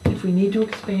if we need to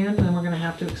expand, then we're gonna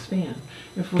have to expand.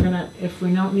 If we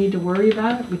don't need to worry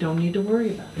about it, we don't need to worry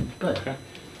about it. But okay,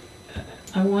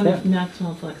 I wanted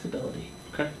maximum flexibility.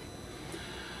 okay.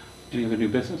 Any other new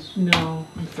business? No,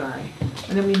 I'm sorry. I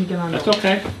didn't mean to get on That's that.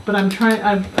 okay. But I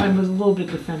was a little bit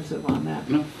defensive on that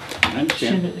No, I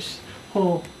understand.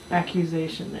 whole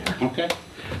accusation there. Okay.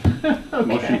 Okay.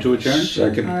 Motion to adjourn?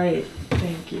 Second. All right,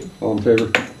 thank you. All in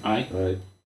favor? Aye. Aye.